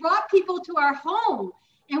 we brought people to our home,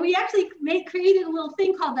 and we actually created a little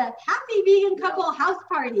thing called the Happy Vegan Couple House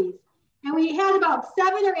Parties. And we had about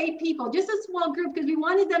 7 or 8 people, just a small group, because we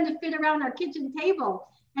wanted them to fit around our kitchen table.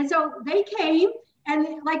 And so they came,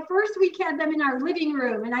 and like first we had them in our living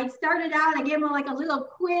room, and I started out, I gave them like a little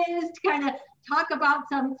quiz to kind of talk about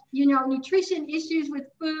some, you know, nutrition issues with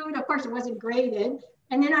food. Of course, it wasn't graded.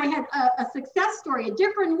 And then I had a success story, a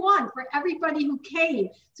different one for everybody who came.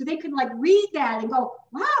 So they could like read that and go,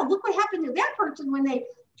 wow, look what happened to that person when they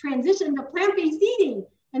transitioned to plant-based eating.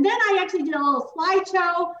 And then I actually did a little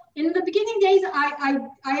slideshow. And in the beginning days, I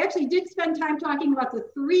actually did spend time talking about the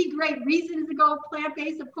 3 great reasons to go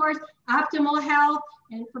plant-based, of course, optimal health.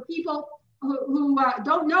 And for people who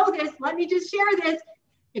don't know this, let me just share this.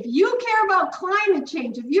 If you care about climate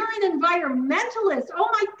change, if you're an environmentalist, oh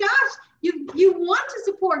my gosh, you want to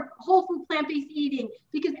support whole food plant-based eating,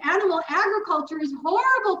 because animal agriculture is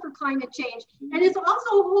horrible for climate change. And it's also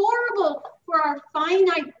horrible for our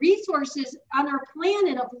finite resources on our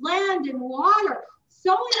planet of land and water.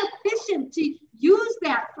 So inefficient to use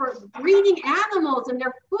that for breeding animals and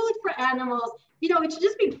their food for animals. You know, it should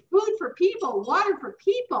just be food for people, water for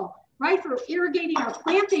people, right? For irrigating our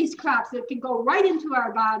plant-based crops that can go right into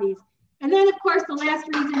our bodies. And then of course, the last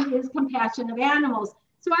reason is compassion of animals.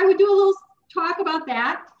 So I would do a little talk about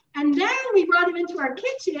that. And then we brought them into our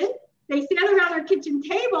kitchen. They sat around our kitchen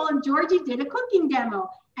table, and Georgie did a cooking demo.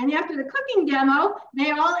 And after the cooking demo,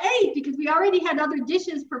 they all ate, because we already had other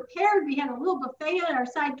dishes prepared. We had a little buffet on our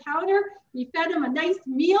side counter. We fed them a nice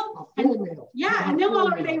meal. And then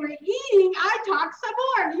while they were eating, I talked some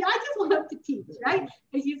more. I just love to teach, right?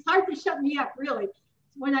 It's hard to shut me up, really,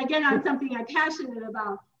 when I get on something I'm passionate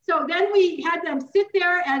about. So then we had them sit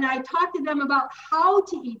there, and I talked to them about how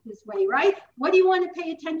to eat this way, right? What do you want to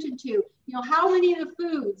pay attention to? You know, how many of the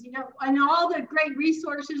foods, you know, and all the great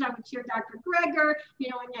resources. I would share Dr. Greger, you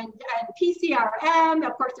know, and PCRM.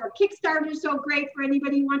 Of course, our Kickstarter is so great for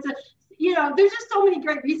anybody who wants to, you know, there's just so many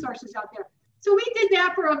great resources out there. So we did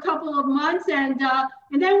that for a couple of months, and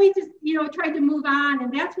then we just, you know, tried to move on.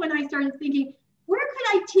 And that's when I started thinking, where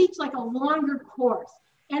could I teach like a longer course?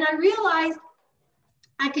 And I realized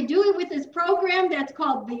I could do it with this program that's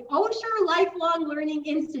called the Osher Lifelong Learning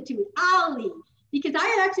Institute, OLLI, because I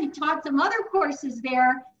had actually taught some other courses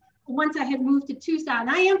there once I had moved to Tucson.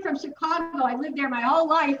 I am from Chicago. I lived there my whole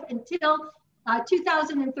life until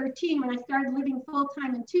 2013 when I started living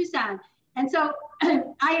full-time in Tucson. And so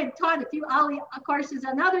I had taught a few OLLI courses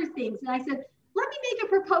on other things. And I said, let me make a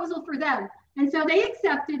proposal for them. And so they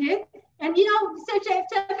accepted it. And you know, Chef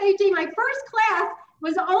AJ, my first class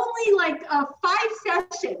was only like 5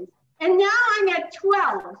 sessions. And now I'm at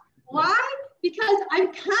 12. Why? Because I'm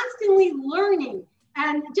constantly learning.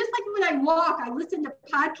 And just like when I walk, I listen to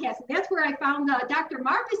podcasts. That's where I found Dr.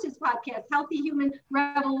 Marcus's podcast, Healthy Human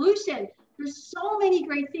Revolution. There's so many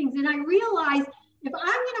great things. And I realized if I'm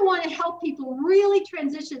going to want to help people really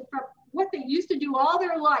transition from what they used to do all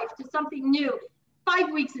their life to something new,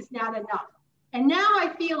 5 weeks is not enough. And now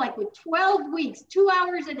I feel like with 12 weeks, 2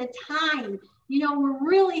 hours at a time, you know, we're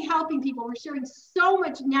really helping people. We're sharing so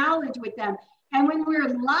much knowledge with them. And when we're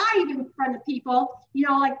live in front of people, you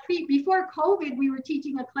know, like before COVID, we were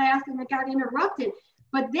teaching a class and it got interrupted.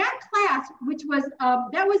 But that class, which was,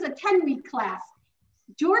 that was a 10-week class.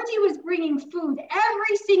 Georgie was bringing food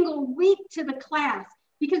every single week to the class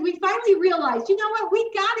because we finally realized, you know what,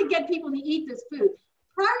 we got to get people to eat this food.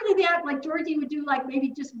 Prior to that, like Georgie would do like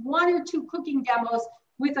maybe just 1 or 2 cooking demos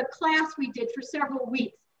with a class we did for several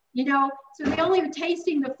weeks, you know, so they only were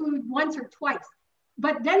tasting the food once or twice.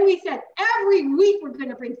 But then we said, every week we're going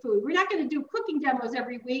to bring food. We're not going to do cooking demos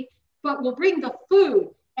every week, but we'll bring the food.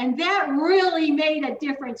 And that really made a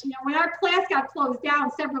difference. You know, when our class got closed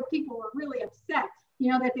down, several people were really upset,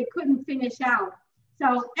 you know, that they couldn't finish out.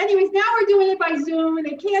 So anyways, now we're doing it by Zoom and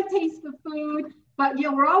they can't taste the food, but you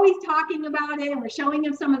know, we're always talking about it and we're showing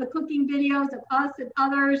them some of the cooking videos of us and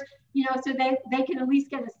others, you know, so they can at least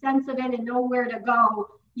get a sense of it and know where to go,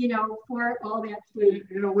 you know, for all that food.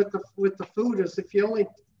 You know, with the food is if you only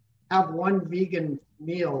have one vegan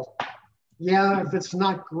meal, yeah, if it's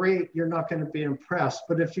not great, you're not going to be impressed.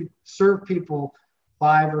 But if you serve people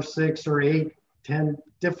 5 or 6 or 8, 10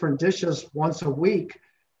 different dishes once a week,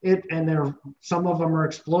 and some of them are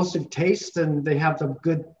explosive taste and they have the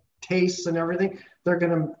good tastes and everything, they're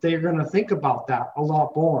gonna think about that a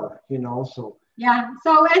lot more, you know. So yeah.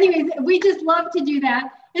 So anyways, we just love to do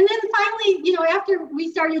that. And then finally, you know, after we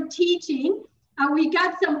started teaching, we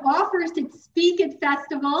got some offers to speak at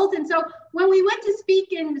festivals. And so when we went to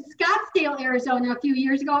speak in Scottsdale, Arizona a few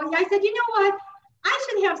years ago, I said, you know what, I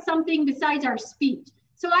should have something besides our speech.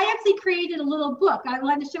 So I actually created a little book. I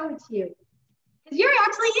wanted to show it to you. You're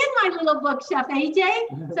actually in my little book, Chef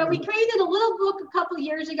AJ. So we created a little book a couple of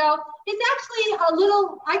years ago. It's actually a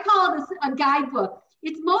little, I call it a guidebook.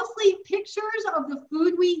 It's mostly pictures of the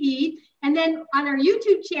food we eat. And then on our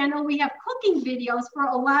YouTube channel, we have cooking videos for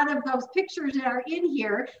a lot of those pictures that are in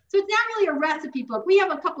here. So it's not really a recipe book. We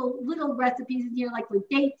have a couple little recipes in here, like with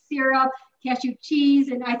date syrup, cashew cheese,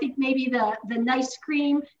 and I think maybe the nice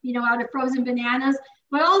cream, you know, out of frozen bananas.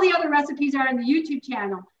 But all the other recipes are on the YouTube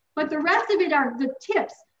channel. But the rest of it are the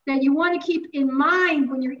tips that you want to keep in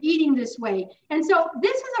mind when you're eating this way. And so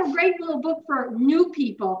this is a great little book for new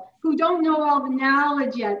people who don't know all the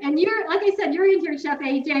knowledge yet. And you're, like I said, you're in here, Chef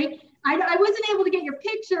AJ. I wasn't able to get your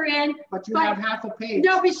picture in. But you have half a page.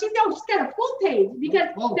 No, but she's got a full page because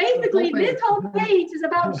basically this whole page is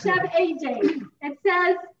about Chef AJ. It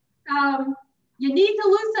says, you need to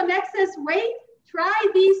lose some excess weight. Try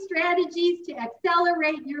these strategies to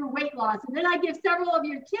accelerate your weight loss. And then I give several of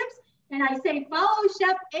your tips and I say, follow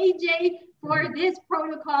Chef AJ for this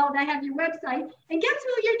protocol. And I have your website. And guess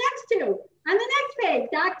who you're next to on the next page?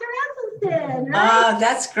 Dr. Esselstyn. Right? Oh,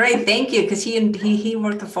 that's great. Thank you. Because he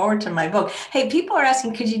worked forward to my book. Hey, people are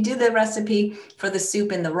asking, could you do the recipe for the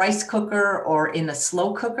soup in the rice cooker or in a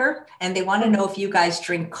slow cooker? And they want to know if you guys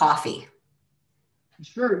drink coffee.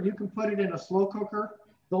 Sure, you can put it in a slow cooker.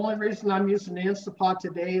 The only reason I'm using the Instapot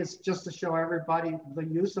today is just to show everybody the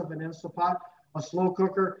use of an Instapot, a slow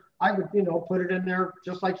cooker. I would, you know, put it in there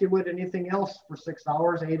just like you would anything else for 6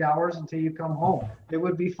 hours, 8 hours until you come home. It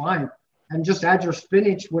would be fine. And just add your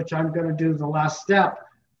spinach, which I'm going to do the last step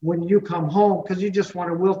when you come home, because you just want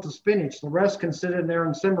to wilt the spinach. The rest can sit in there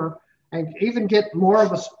and simmer and even get more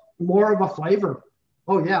of a flavor.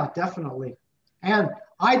 Oh yeah, definitely. And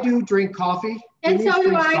I do drink coffee. And so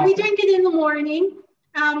do I. We drink it in the morning.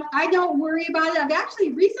 I don't worry about it. I've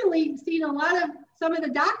actually recently seen some of the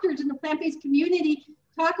doctors in the plant-based community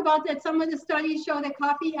talk about that. Some of the studies show that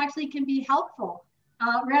coffee actually can be helpful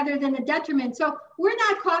rather than a detriment. So we're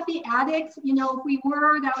not coffee addicts. You know, if we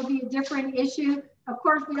were, that would be a different issue. Of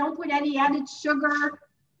course, we don't put any added sugar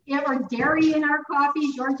or dairy in our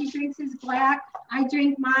coffee. Georgie drinks his black. I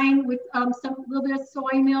drink mine with some little bit of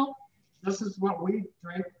soy milk. This is what we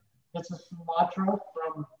drink. It's a Sumatra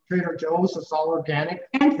from Trader Joe's. It's all organic.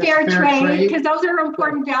 And fair trade, because those are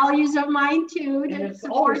important values of mine too, to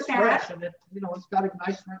support that. Fresh, and it's got a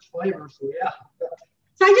nice rich flavor, so yeah.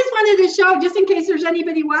 So I just wanted to show, just in case there's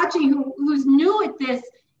anybody watching who's new at this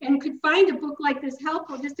and could find a book like this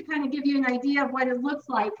helpful, just to kind of give you an idea of what it looks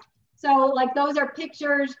like. So like those are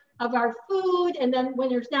pictures of our food, and then when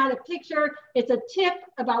there's not a picture, it's a tip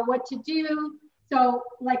about what to do. So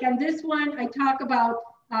like on this one, I talk about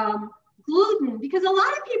gluten, because a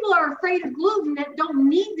lot of people are afraid of gluten that don't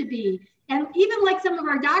need to be. And even like some of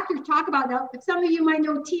our doctors talk about, now, some of you might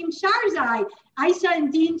know Team Sharzai, Aisha and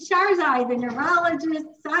Dean Sharzai, the neurologist,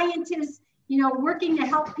 scientists, working to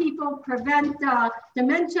help people prevent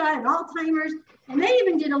dementia and Alzheimer's. And they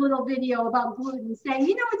even did a little video about gluten, saying,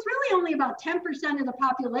 it's really only about 10% of the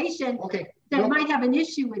population that might have an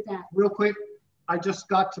issue with that. Real quick, I just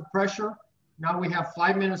got to pressure. Now we have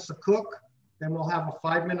 5 minutes to cook. Then we'll have a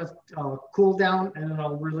 5-minute cool down, and then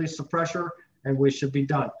I'll release the pressure, and we should be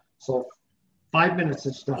done. So 5 minutes,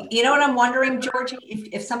 it's done. You know what I'm wondering, Georgie?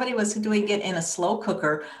 If somebody was doing it in a slow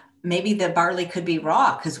cooker, maybe the barley could be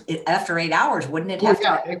raw, because after 8 hours, wouldn't it have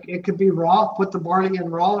it could be raw. Put the barley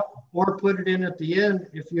in raw, or put it in at the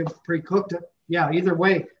end if you've pre-cooked it. Yeah, either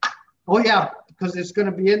way. Oh yeah, because it's going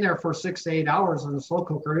to be in there for 6 to 8 hours in a slow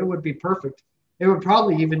cooker. It would be perfect. It would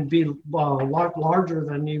probably even be a lot larger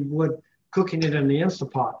than you would cooking it in the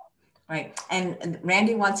Instapot. Right. And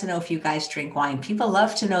Randy wants to know if you guys drink wine. People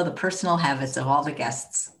love to know the personal habits of all the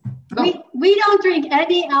guests. We don't drink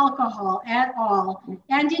any alcohol at all.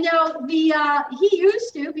 And he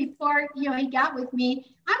used to, before he got with me.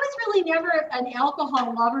 I was really never an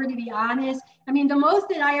alcohol lover, to be honest. I mean, the most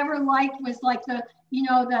that I ever liked was like the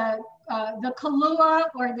Kahlua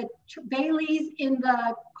or the Bailey's in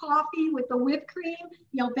the coffee with the whipped cream,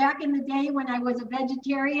 back in the day when I was a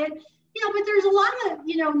vegetarian. But there's a lot of,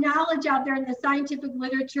 knowledge out there in the scientific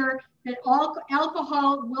literature that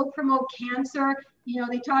alcohol will promote cancer.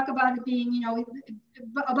 They talk about it being,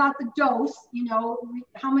 about the dose,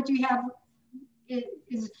 how much you have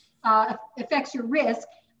affects your risk.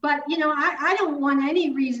 But, I don't want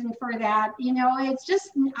any reason for that. It's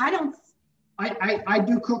just, I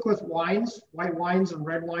do cook with wines, white wines and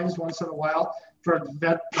red wines once in a while for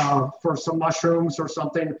some mushrooms or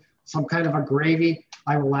something, some kind of a gravy.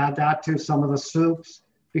 I will add that to some of the soups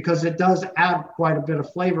because it does add quite a bit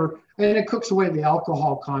of flavor, and it cooks away the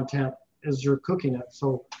alcohol content as you're cooking it.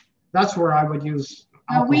 So that's where I would use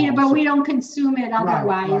alcohol. But we don't consume it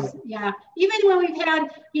otherwise. Right. Yeah. Even when we've had,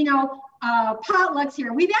 potlucks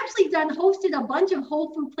here, we've actually hosted a bunch of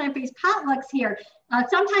whole food plant-based potlucks here.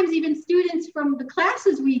 Sometimes even students from the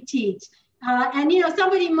classes we teach. And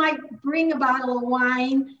somebody might bring a bottle of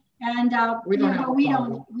wine, and we don't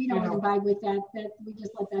abide with that. That we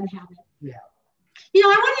just let them have it. Yeah. I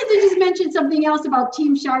wanted to just mention something else about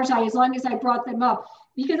Team Sharzai, as long as I brought them up,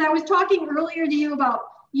 because I was talking earlier to you about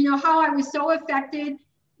how I was so affected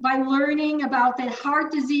by learning about that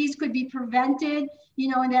heart disease could be prevented,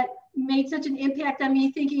 and that made such an impact on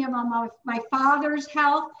me, thinking about my father's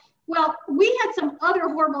health. Well, we had some other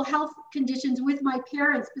horrible health conditions with my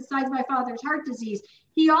parents besides my father's heart disease.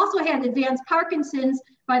 He also had advanced Parkinson's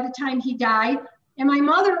by the time he died. And my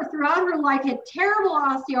mother, throughout her life, had terrible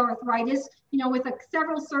osteoarthritis, with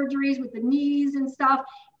several surgeries with the knees and stuff.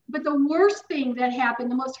 But the worst thing that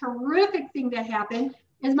happened, the most horrific thing that happened,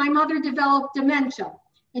 is my mother developed dementia.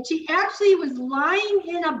 And she actually was lying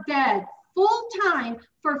in a bed full time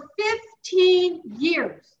for 15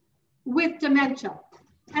 years with dementia.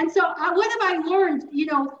 And so what have I learned,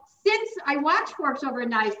 since I watched Forks Over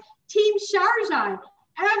Knives, Team Sharzai,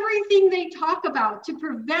 everything they talk about to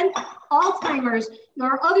prevent Alzheimer's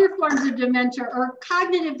or other forms of dementia or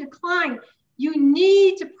cognitive decline, you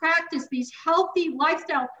need to practice these healthy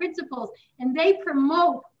lifestyle principles, and they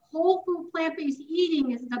promote whole food plant-based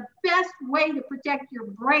eating is the best way to protect your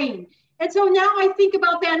brain. And so now I think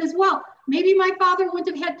about that as well. Maybe my father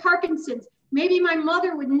wouldn't have had Parkinson's. Maybe my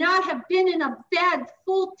mother would not have been in a bed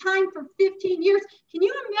full time for 15 years. Can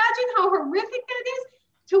you imagine how horrific that is?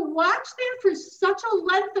 To watch them for such a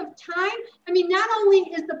length of time. I mean, not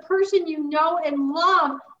only is the person you know and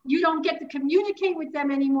love, you don't get to communicate with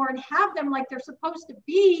them anymore and have them like they're supposed to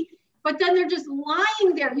be, but then they're just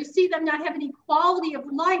lying there. You see them not have any quality of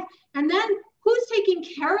life. And then who's taking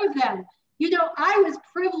care of them? I was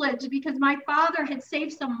privileged because my father had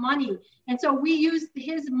saved some money. And so we used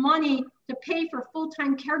his money to pay for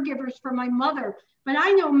full-time caregivers for my mother. But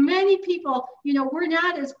I know many people, you know, we're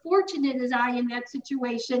not as fortunate as I in that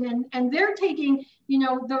situation, and they're taking, you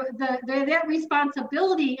know, that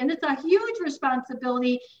responsibility, and it's a huge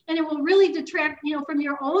responsibility, and it will really detract, you know, from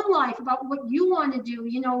your own life about what you want to do,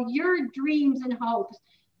 you know, your dreams and hopes.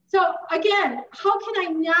 So again, how can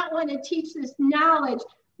I not want to teach this knowledge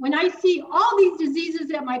when I see all these diseases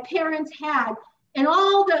that my parents had and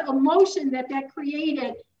all the emotion that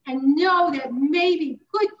created, and know that maybe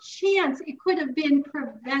good chance it could have been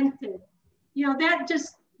prevented? You know, that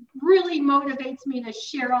just really motivates me to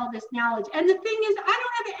share all this knowledge. And the thing is, I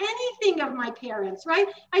don't have anything of my parents, right?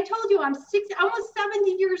 I told you I'm almost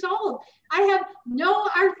 70 years old. I have no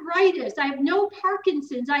arthritis. I have no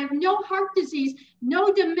Parkinson's. I have no heart disease,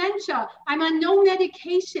 no dementia. I'm on no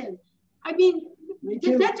medication. I mean,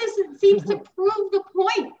 that just seems to prove the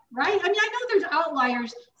point, right? I mean, I know there's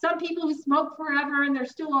outliers, some people who smoke forever and they're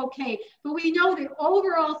still okay, but we know that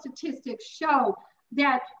overall statistics show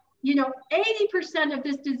that, you know, 80% of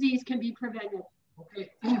this disease can be prevented.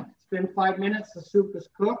 Okay, it's been 5 minutes, the soup is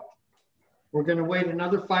cooked. We're gonna wait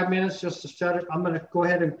another 5 minutes just to shut it. I'm gonna go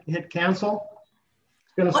ahead and hit cancel.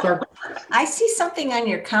 It's gonna start. I see something on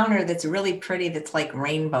your counter that's really pretty, that's like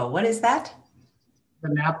rainbow. What is that? The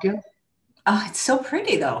napkin. Oh, it's so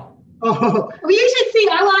pretty though. Oh. Well, you should see.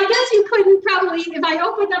 Well, I guess you couldn't probably, if I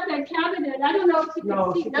opened up that cabinet, I don't know if you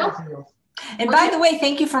can see. No? And by the way,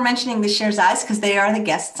 thank you for mentioning the Sherzad's, because they are the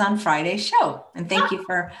guests on Friday's show. And thank you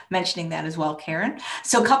for mentioning that as well, Karen.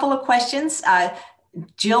 So a couple of questions.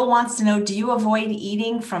 Jill wants to know, do you avoid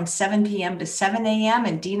eating from 7 p.m. to 7 a.m.?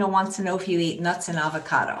 And Dina wants to know if you eat nuts and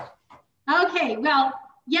avocado. Okay, well,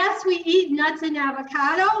 yes, we eat nuts and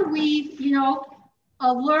avocado. We, you know,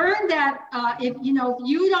 learn that if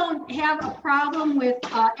you don't have a problem with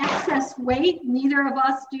excess weight, neither of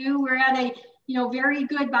us do. We're at a very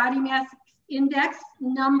good body mass index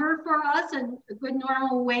number for us and a good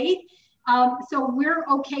normal weight. So we're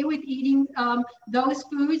okay with eating those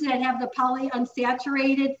foods that have the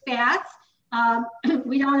polyunsaturated fats.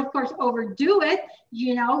 We don't, of course, overdo it.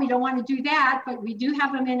 We don't want to do that, but we do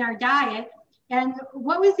have them in our diet. And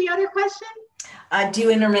what was the other question? Do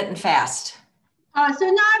intermittent fast? So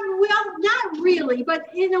not really, but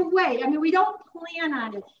in a way. I mean, we don't plan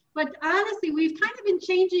on it. But honestly, we've kind of been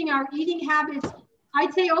changing our eating habits,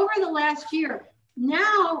 I'd say, over the last year.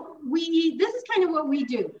 Now we eat, this is kind of what we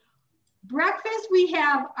do. Breakfast, we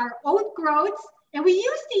have our oat groats, and we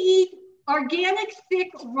used to eat organic,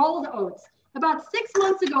 thick, rolled oats. About 6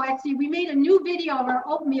 months ago, actually, we made a new video of our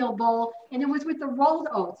oatmeal bowl, and it was with the rolled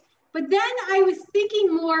oats. But then I was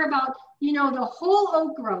thinking more about, the whole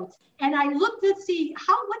oat groats, and I looked to see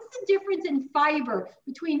what's the difference in fiber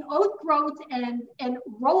between oat groats and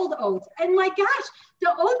rolled oats. And my gosh,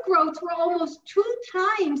 the oat groats were almost 2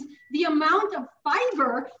 times the amount of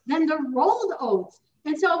fiber than the rolled oats.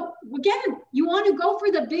 And so again, you want to go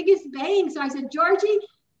for the biggest bang. So I said, Georgie,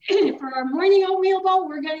 for our morning oatmeal bowl,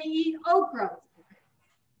 we're going to eat oat groats.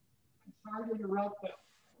 I'm sorry to interrupt, but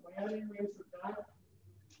my onion rings are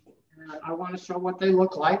done. I want to show what they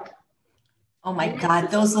look like. Oh my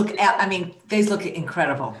God, those look, they look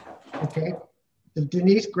incredible. Okay. So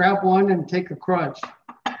Denise, grab one and take a crunch.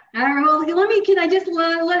 All right, well, can I just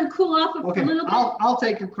let it cool off a little bit? I'll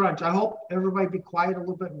take a crunch. I hope everybody be quiet a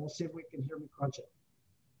little bit and we'll see if we can hear me crunch it.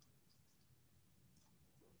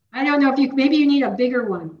 I don't know if maybe you need a bigger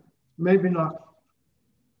one. Maybe not.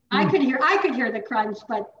 I could hear the crunch,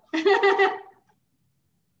 but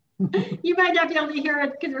you might not be able to hear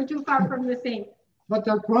it because we're too far from the sink. But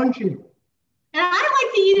they're crunchy. And I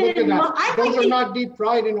like to eat it. Those are not deep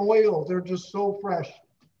fried in oil. They're just so fresh.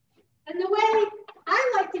 And the way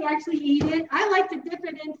I like to actually eat it, I like to dip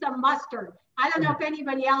it in some mustard. I don't know if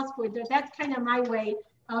anybody else would, but that's kind of my way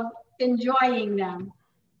of enjoying them.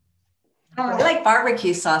 I like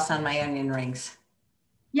barbecue sauce on my onion rings.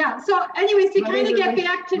 Yeah. So anyways, to kind of get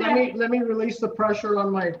back to that. Let me release the pressure on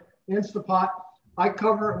my Instapot. I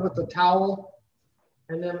cover it with a towel.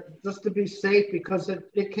 And then just to be safe, because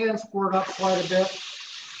it can squirt up quite a bit.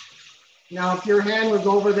 Now, if your hand was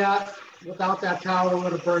over that, without that towel, it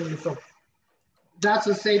would have burned you. So that's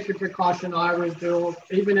a safety precaution I always do.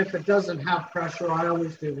 Even if it doesn't have pressure, I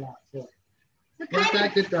always do that.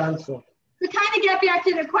 So get done. So to kind of get back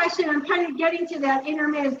to the question, I'm kind of getting to that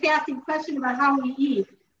intermittent fasting question about how we eat.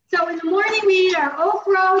 So in the morning, we eat our oat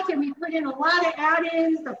groats, and we put in a lot of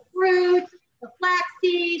add-ins, the fruit, the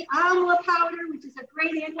flaxseed, amla powder, which is a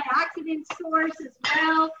great antioxidant source as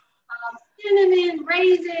well, cinnamon,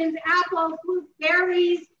 raisins, apple, fruit,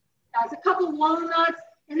 berries, a couple walnuts.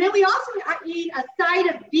 And then we also eat a side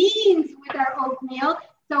of beans with our oatmeal.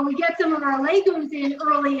 So we get some of our legumes in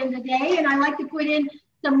early in the day, and I like to put in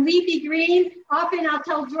some leafy greens. Often I'll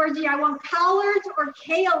tell Georgie I want collards or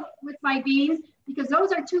kale with my beans because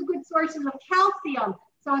those are two good sources of calcium.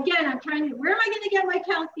 So again, I'm trying to, where am I going to get my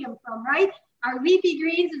calcium from, right? Our leafy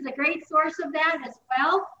greens is a great source of that as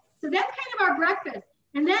well. So that's kind of our breakfast.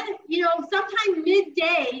 And then, you know, sometime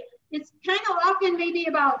midday, it's kind of often maybe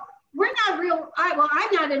about, we're not real, well,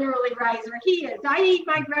 I'm not an early riser, he is. I eat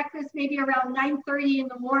my breakfast maybe around 9:30 in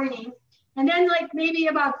the morning. And then like maybe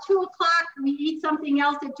about 2 o'clock, we eat something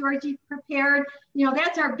else that Georgie prepared. You know,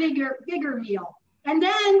 that's our bigger meal. And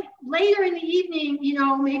then later in the evening, you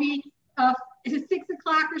know, maybe 6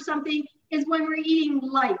 o'clock or something is when we're eating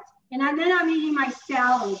light. And then I'm eating my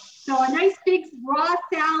salad. So a nice big raw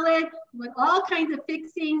salad with all kinds of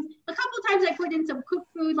fixings. A couple of times I put in some cooked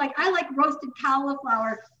food, like I like roasted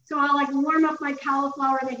cauliflower. So I'll like warm up my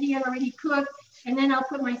cauliflower that he had already cooked, and then I'll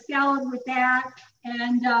put my salad with that.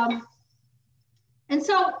 And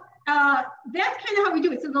so that's kind of how we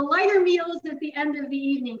do it. So the lighter meals at the end of the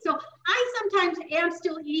evening. So I sometimes am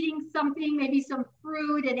still eating something, maybe some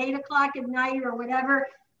fruit at 8 o'clock at night or whatever.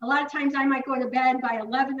 A lot of times I might go to bed by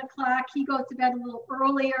 11 o'clock. He goes to bed a little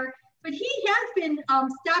earlier, but he has been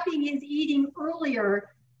stopping his eating earlier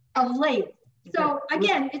of late. So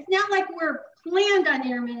again, it's not like we're planned on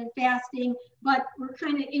intermittent fasting, but we're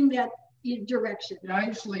kind of in that direction. Yeah, I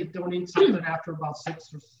usually don't eat something after about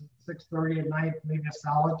 6 or 6:30 at night, maybe a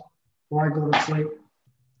salad before I go to sleep.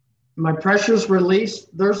 My pressure's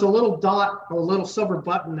released. There's a little dot, a little silver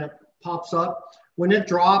button that pops up. When it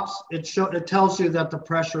drops, it tells you that the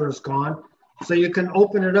pressure is gone. So you can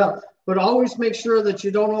open it up, but always make sure that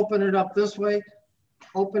you don't open it up this way.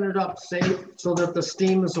 Open it up safe so that the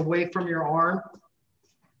steam is away from your arm,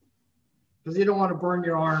 because you don't want to burn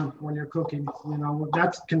your arm when you're cooking. You know,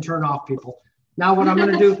 that can turn off people. Now what I'm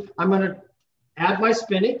going to do, I'm going to add my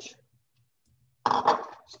spinach,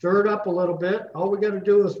 stir it up a little bit. All we got to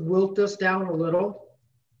do is wilt this down a little.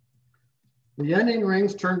 The onion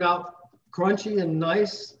rings turned out crunchy and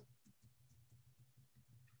nice.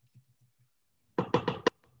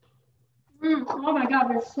 Oh my God,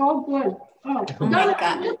 they're so good. Oh my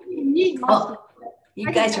God. Well,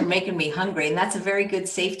 you guys are making me hungry, and that's a very good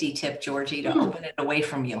safety tip, Georgie, to open it away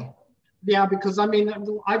from you. Yeah, because I mean,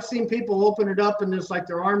 I've seen people open it up and it's like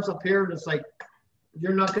their arms up here, and it's like,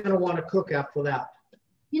 you're not going to want to cook after that.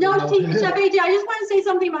 You know, Chef AJ, I just want to say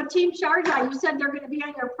something about Team Sharjah. You said they're going to be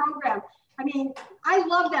on your program. I mean, I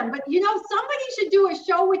love them, but you know, somebody should do a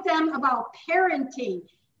show with them about parenting,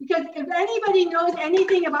 because if anybody knows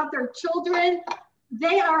anything about their children,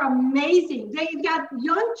 they are amazing. They've got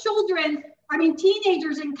young children, I mean,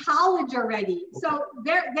 teenagers in college already. Okay. So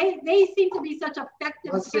they seem to be such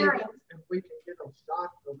effective parents. If we can get them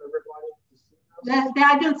stocked of everybody.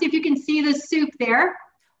 I don't see if you can see the soup there.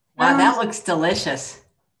 Wow, that looks delicious.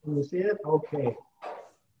 Can you see it? Okay.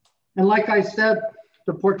 And like I said,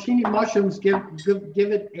 the porcini mushrooms give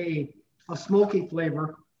it a smoky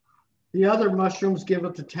flavor. The other mushrooms give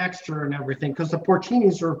it the texture and everything, because the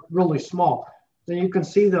porcinis are really small. Then you can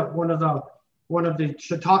see that one of the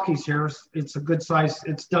shiitakes here, it's a good size.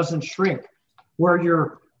 It doesn't shrink, where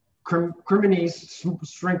your creminis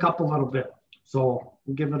shrink up a little bit. So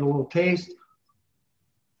we'll give it a little taste.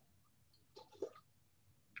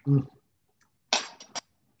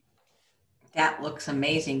 That looks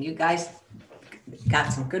amazing. You guys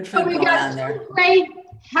got some good food going on there. Great,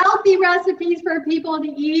 healthy recipes for people to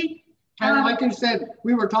eat. And like you said,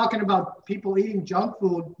 we were talking about people eating junk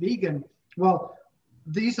food, vegan. Well,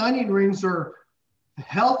 these onion rings are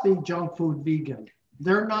healthy junk food vegan.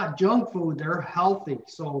 They're not junk food, they're healthy.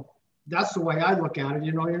 So that's the way I look at it.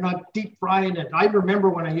 You know, you're not deep frying it. I remember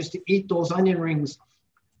when I used to eat those onion rings,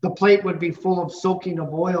 the plate would be full of soaking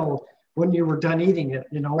of oil when you were done eating it,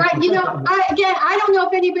 you know. Right, you know, I don't know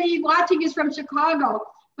if anybody watching is from Chicago,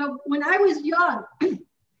 but when I was young,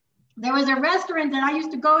 there was a restaurant that I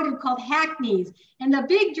used to go to called Hackney's, and the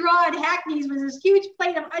big draw at Hackney's was this huge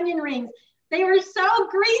plate of onion rings. They were so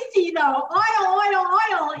greasy though,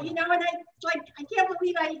 oil, you know, and I can't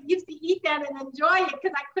believe I used to eat that and enjoy it,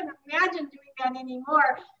 because I couldn't imagine doing that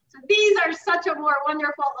anymore. So these are such a more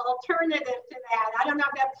wonderful alternative to that. I don't know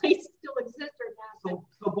if that place still exists or not.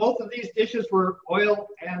 So both of these dishes were oil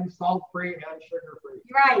and salt-free and sugar-free.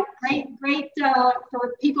 Right, great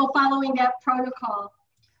for people following that protocol.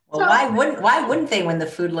 Well, so, why wouldn't they when the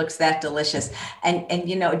food looks that delicious? And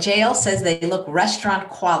you know, JL says they look restaurant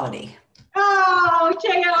quality. Oh,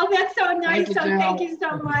 JL, that's so nice. Thank you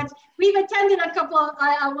so much. We've attended a couple of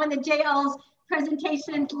one of JL's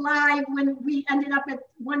presentations live when we ended up at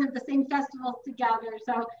one of the same festivals together.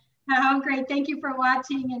 So Oh, great. Thank you for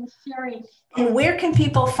watching and sharing. And where can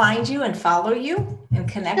people find you and follow you and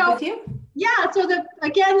connect with you? Yeah, so the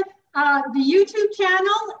YouTube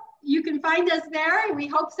channel, you can find us there, and we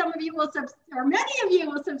hope some of you will or many of you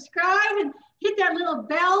will subscribe and hit that little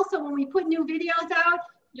bell so when we put new videos out,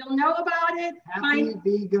 you'll know about it. Happy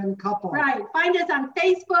Vegan Couple. Right. Find us on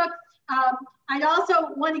Facebook. I'd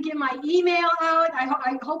also want to give my email out.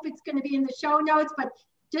 I hope it's going to be in the show notes, but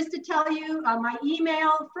just to tell you, my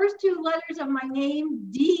email, first two letters of my name,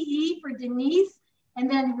 DE for Denise, and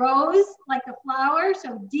then Rose, like the flower,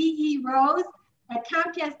 so DE Rose at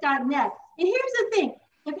Comcast.net. And here's the thing,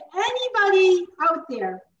 if anybody out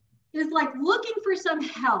there is like looking for some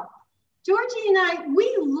help, Georgie and I,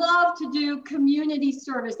 we love to do community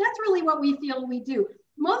service. That's really what we feel we do.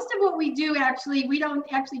 Most of what we do, actually, we don't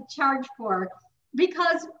actually charge for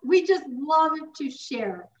because we just love to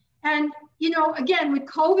share. And, you know, again, with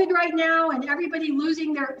COVID right now and everybody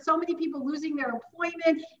losing so many people losing their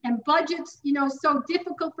employment and budgets, you know, so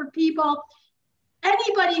difficult for people,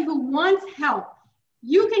 anybody who wants help,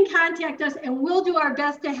 you can contact us and we'll do our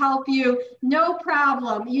best to help you. No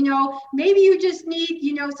problem. You know, maybe you just need,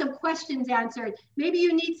 you know, some questions answered. Maybe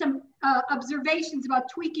you need some observations about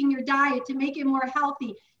tweaking your diet to make it more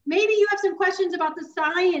healthy. Maybe you have some questions about the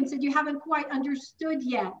science that you haven't quite understood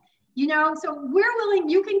yet. You know, so we're willing,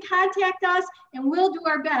 you can contact us and we'll do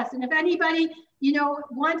our best. And if anybody, you know,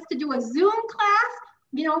 wants to do a Zoom class,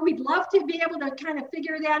 you know, we'd love to be able to kind of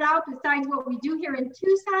figure that out besides what we do here in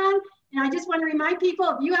Tucson. And I just want to remind people,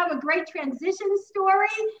 if you have a great transition story,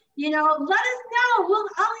 you know, let us know.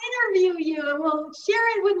 I'll interview you and we'll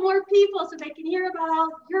share it with more people so they can hear about all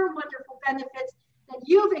your wonderful benefits that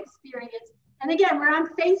you've experienced. And again, we're on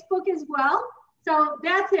Facebook as well. So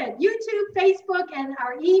that's it, YouTube, Facebook, and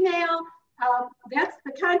our email. That's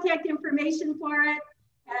the contact information for it.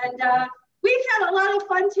 And we've had a lot of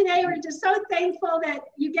fun today. We're just so thankful that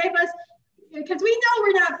you gave us, because we know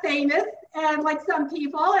we're not famous and like some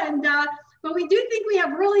people, and but we do think we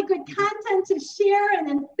have really good content to share and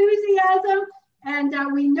enthusiasm,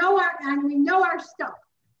 and we know our stuff.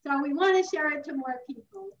 So we want to share it to more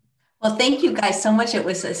people. Well, thank you guys so much. It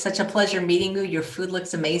was such a pleasure meeting you. Your food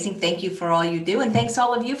looks amazing. Thank you for all you do. And thanks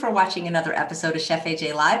all of you for watching another episode of Chef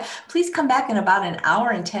AJ Live. Please come back in about an hour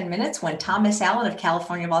and 10 minutes when Thomas Allen of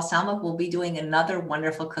California Balsamic will be doing another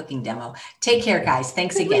wonderful cooking demo. Take care, guys.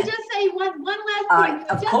 Thanks again. Could we just say one last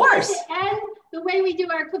thing? Of course. Like to end the way we do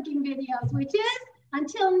our cooking videos, which is,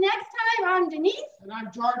 until next time, I'm Denise. And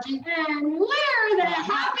I'm Georgie. And we're the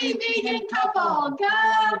Happy Vegan Couple.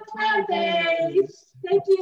 Go plant-based. Thank you.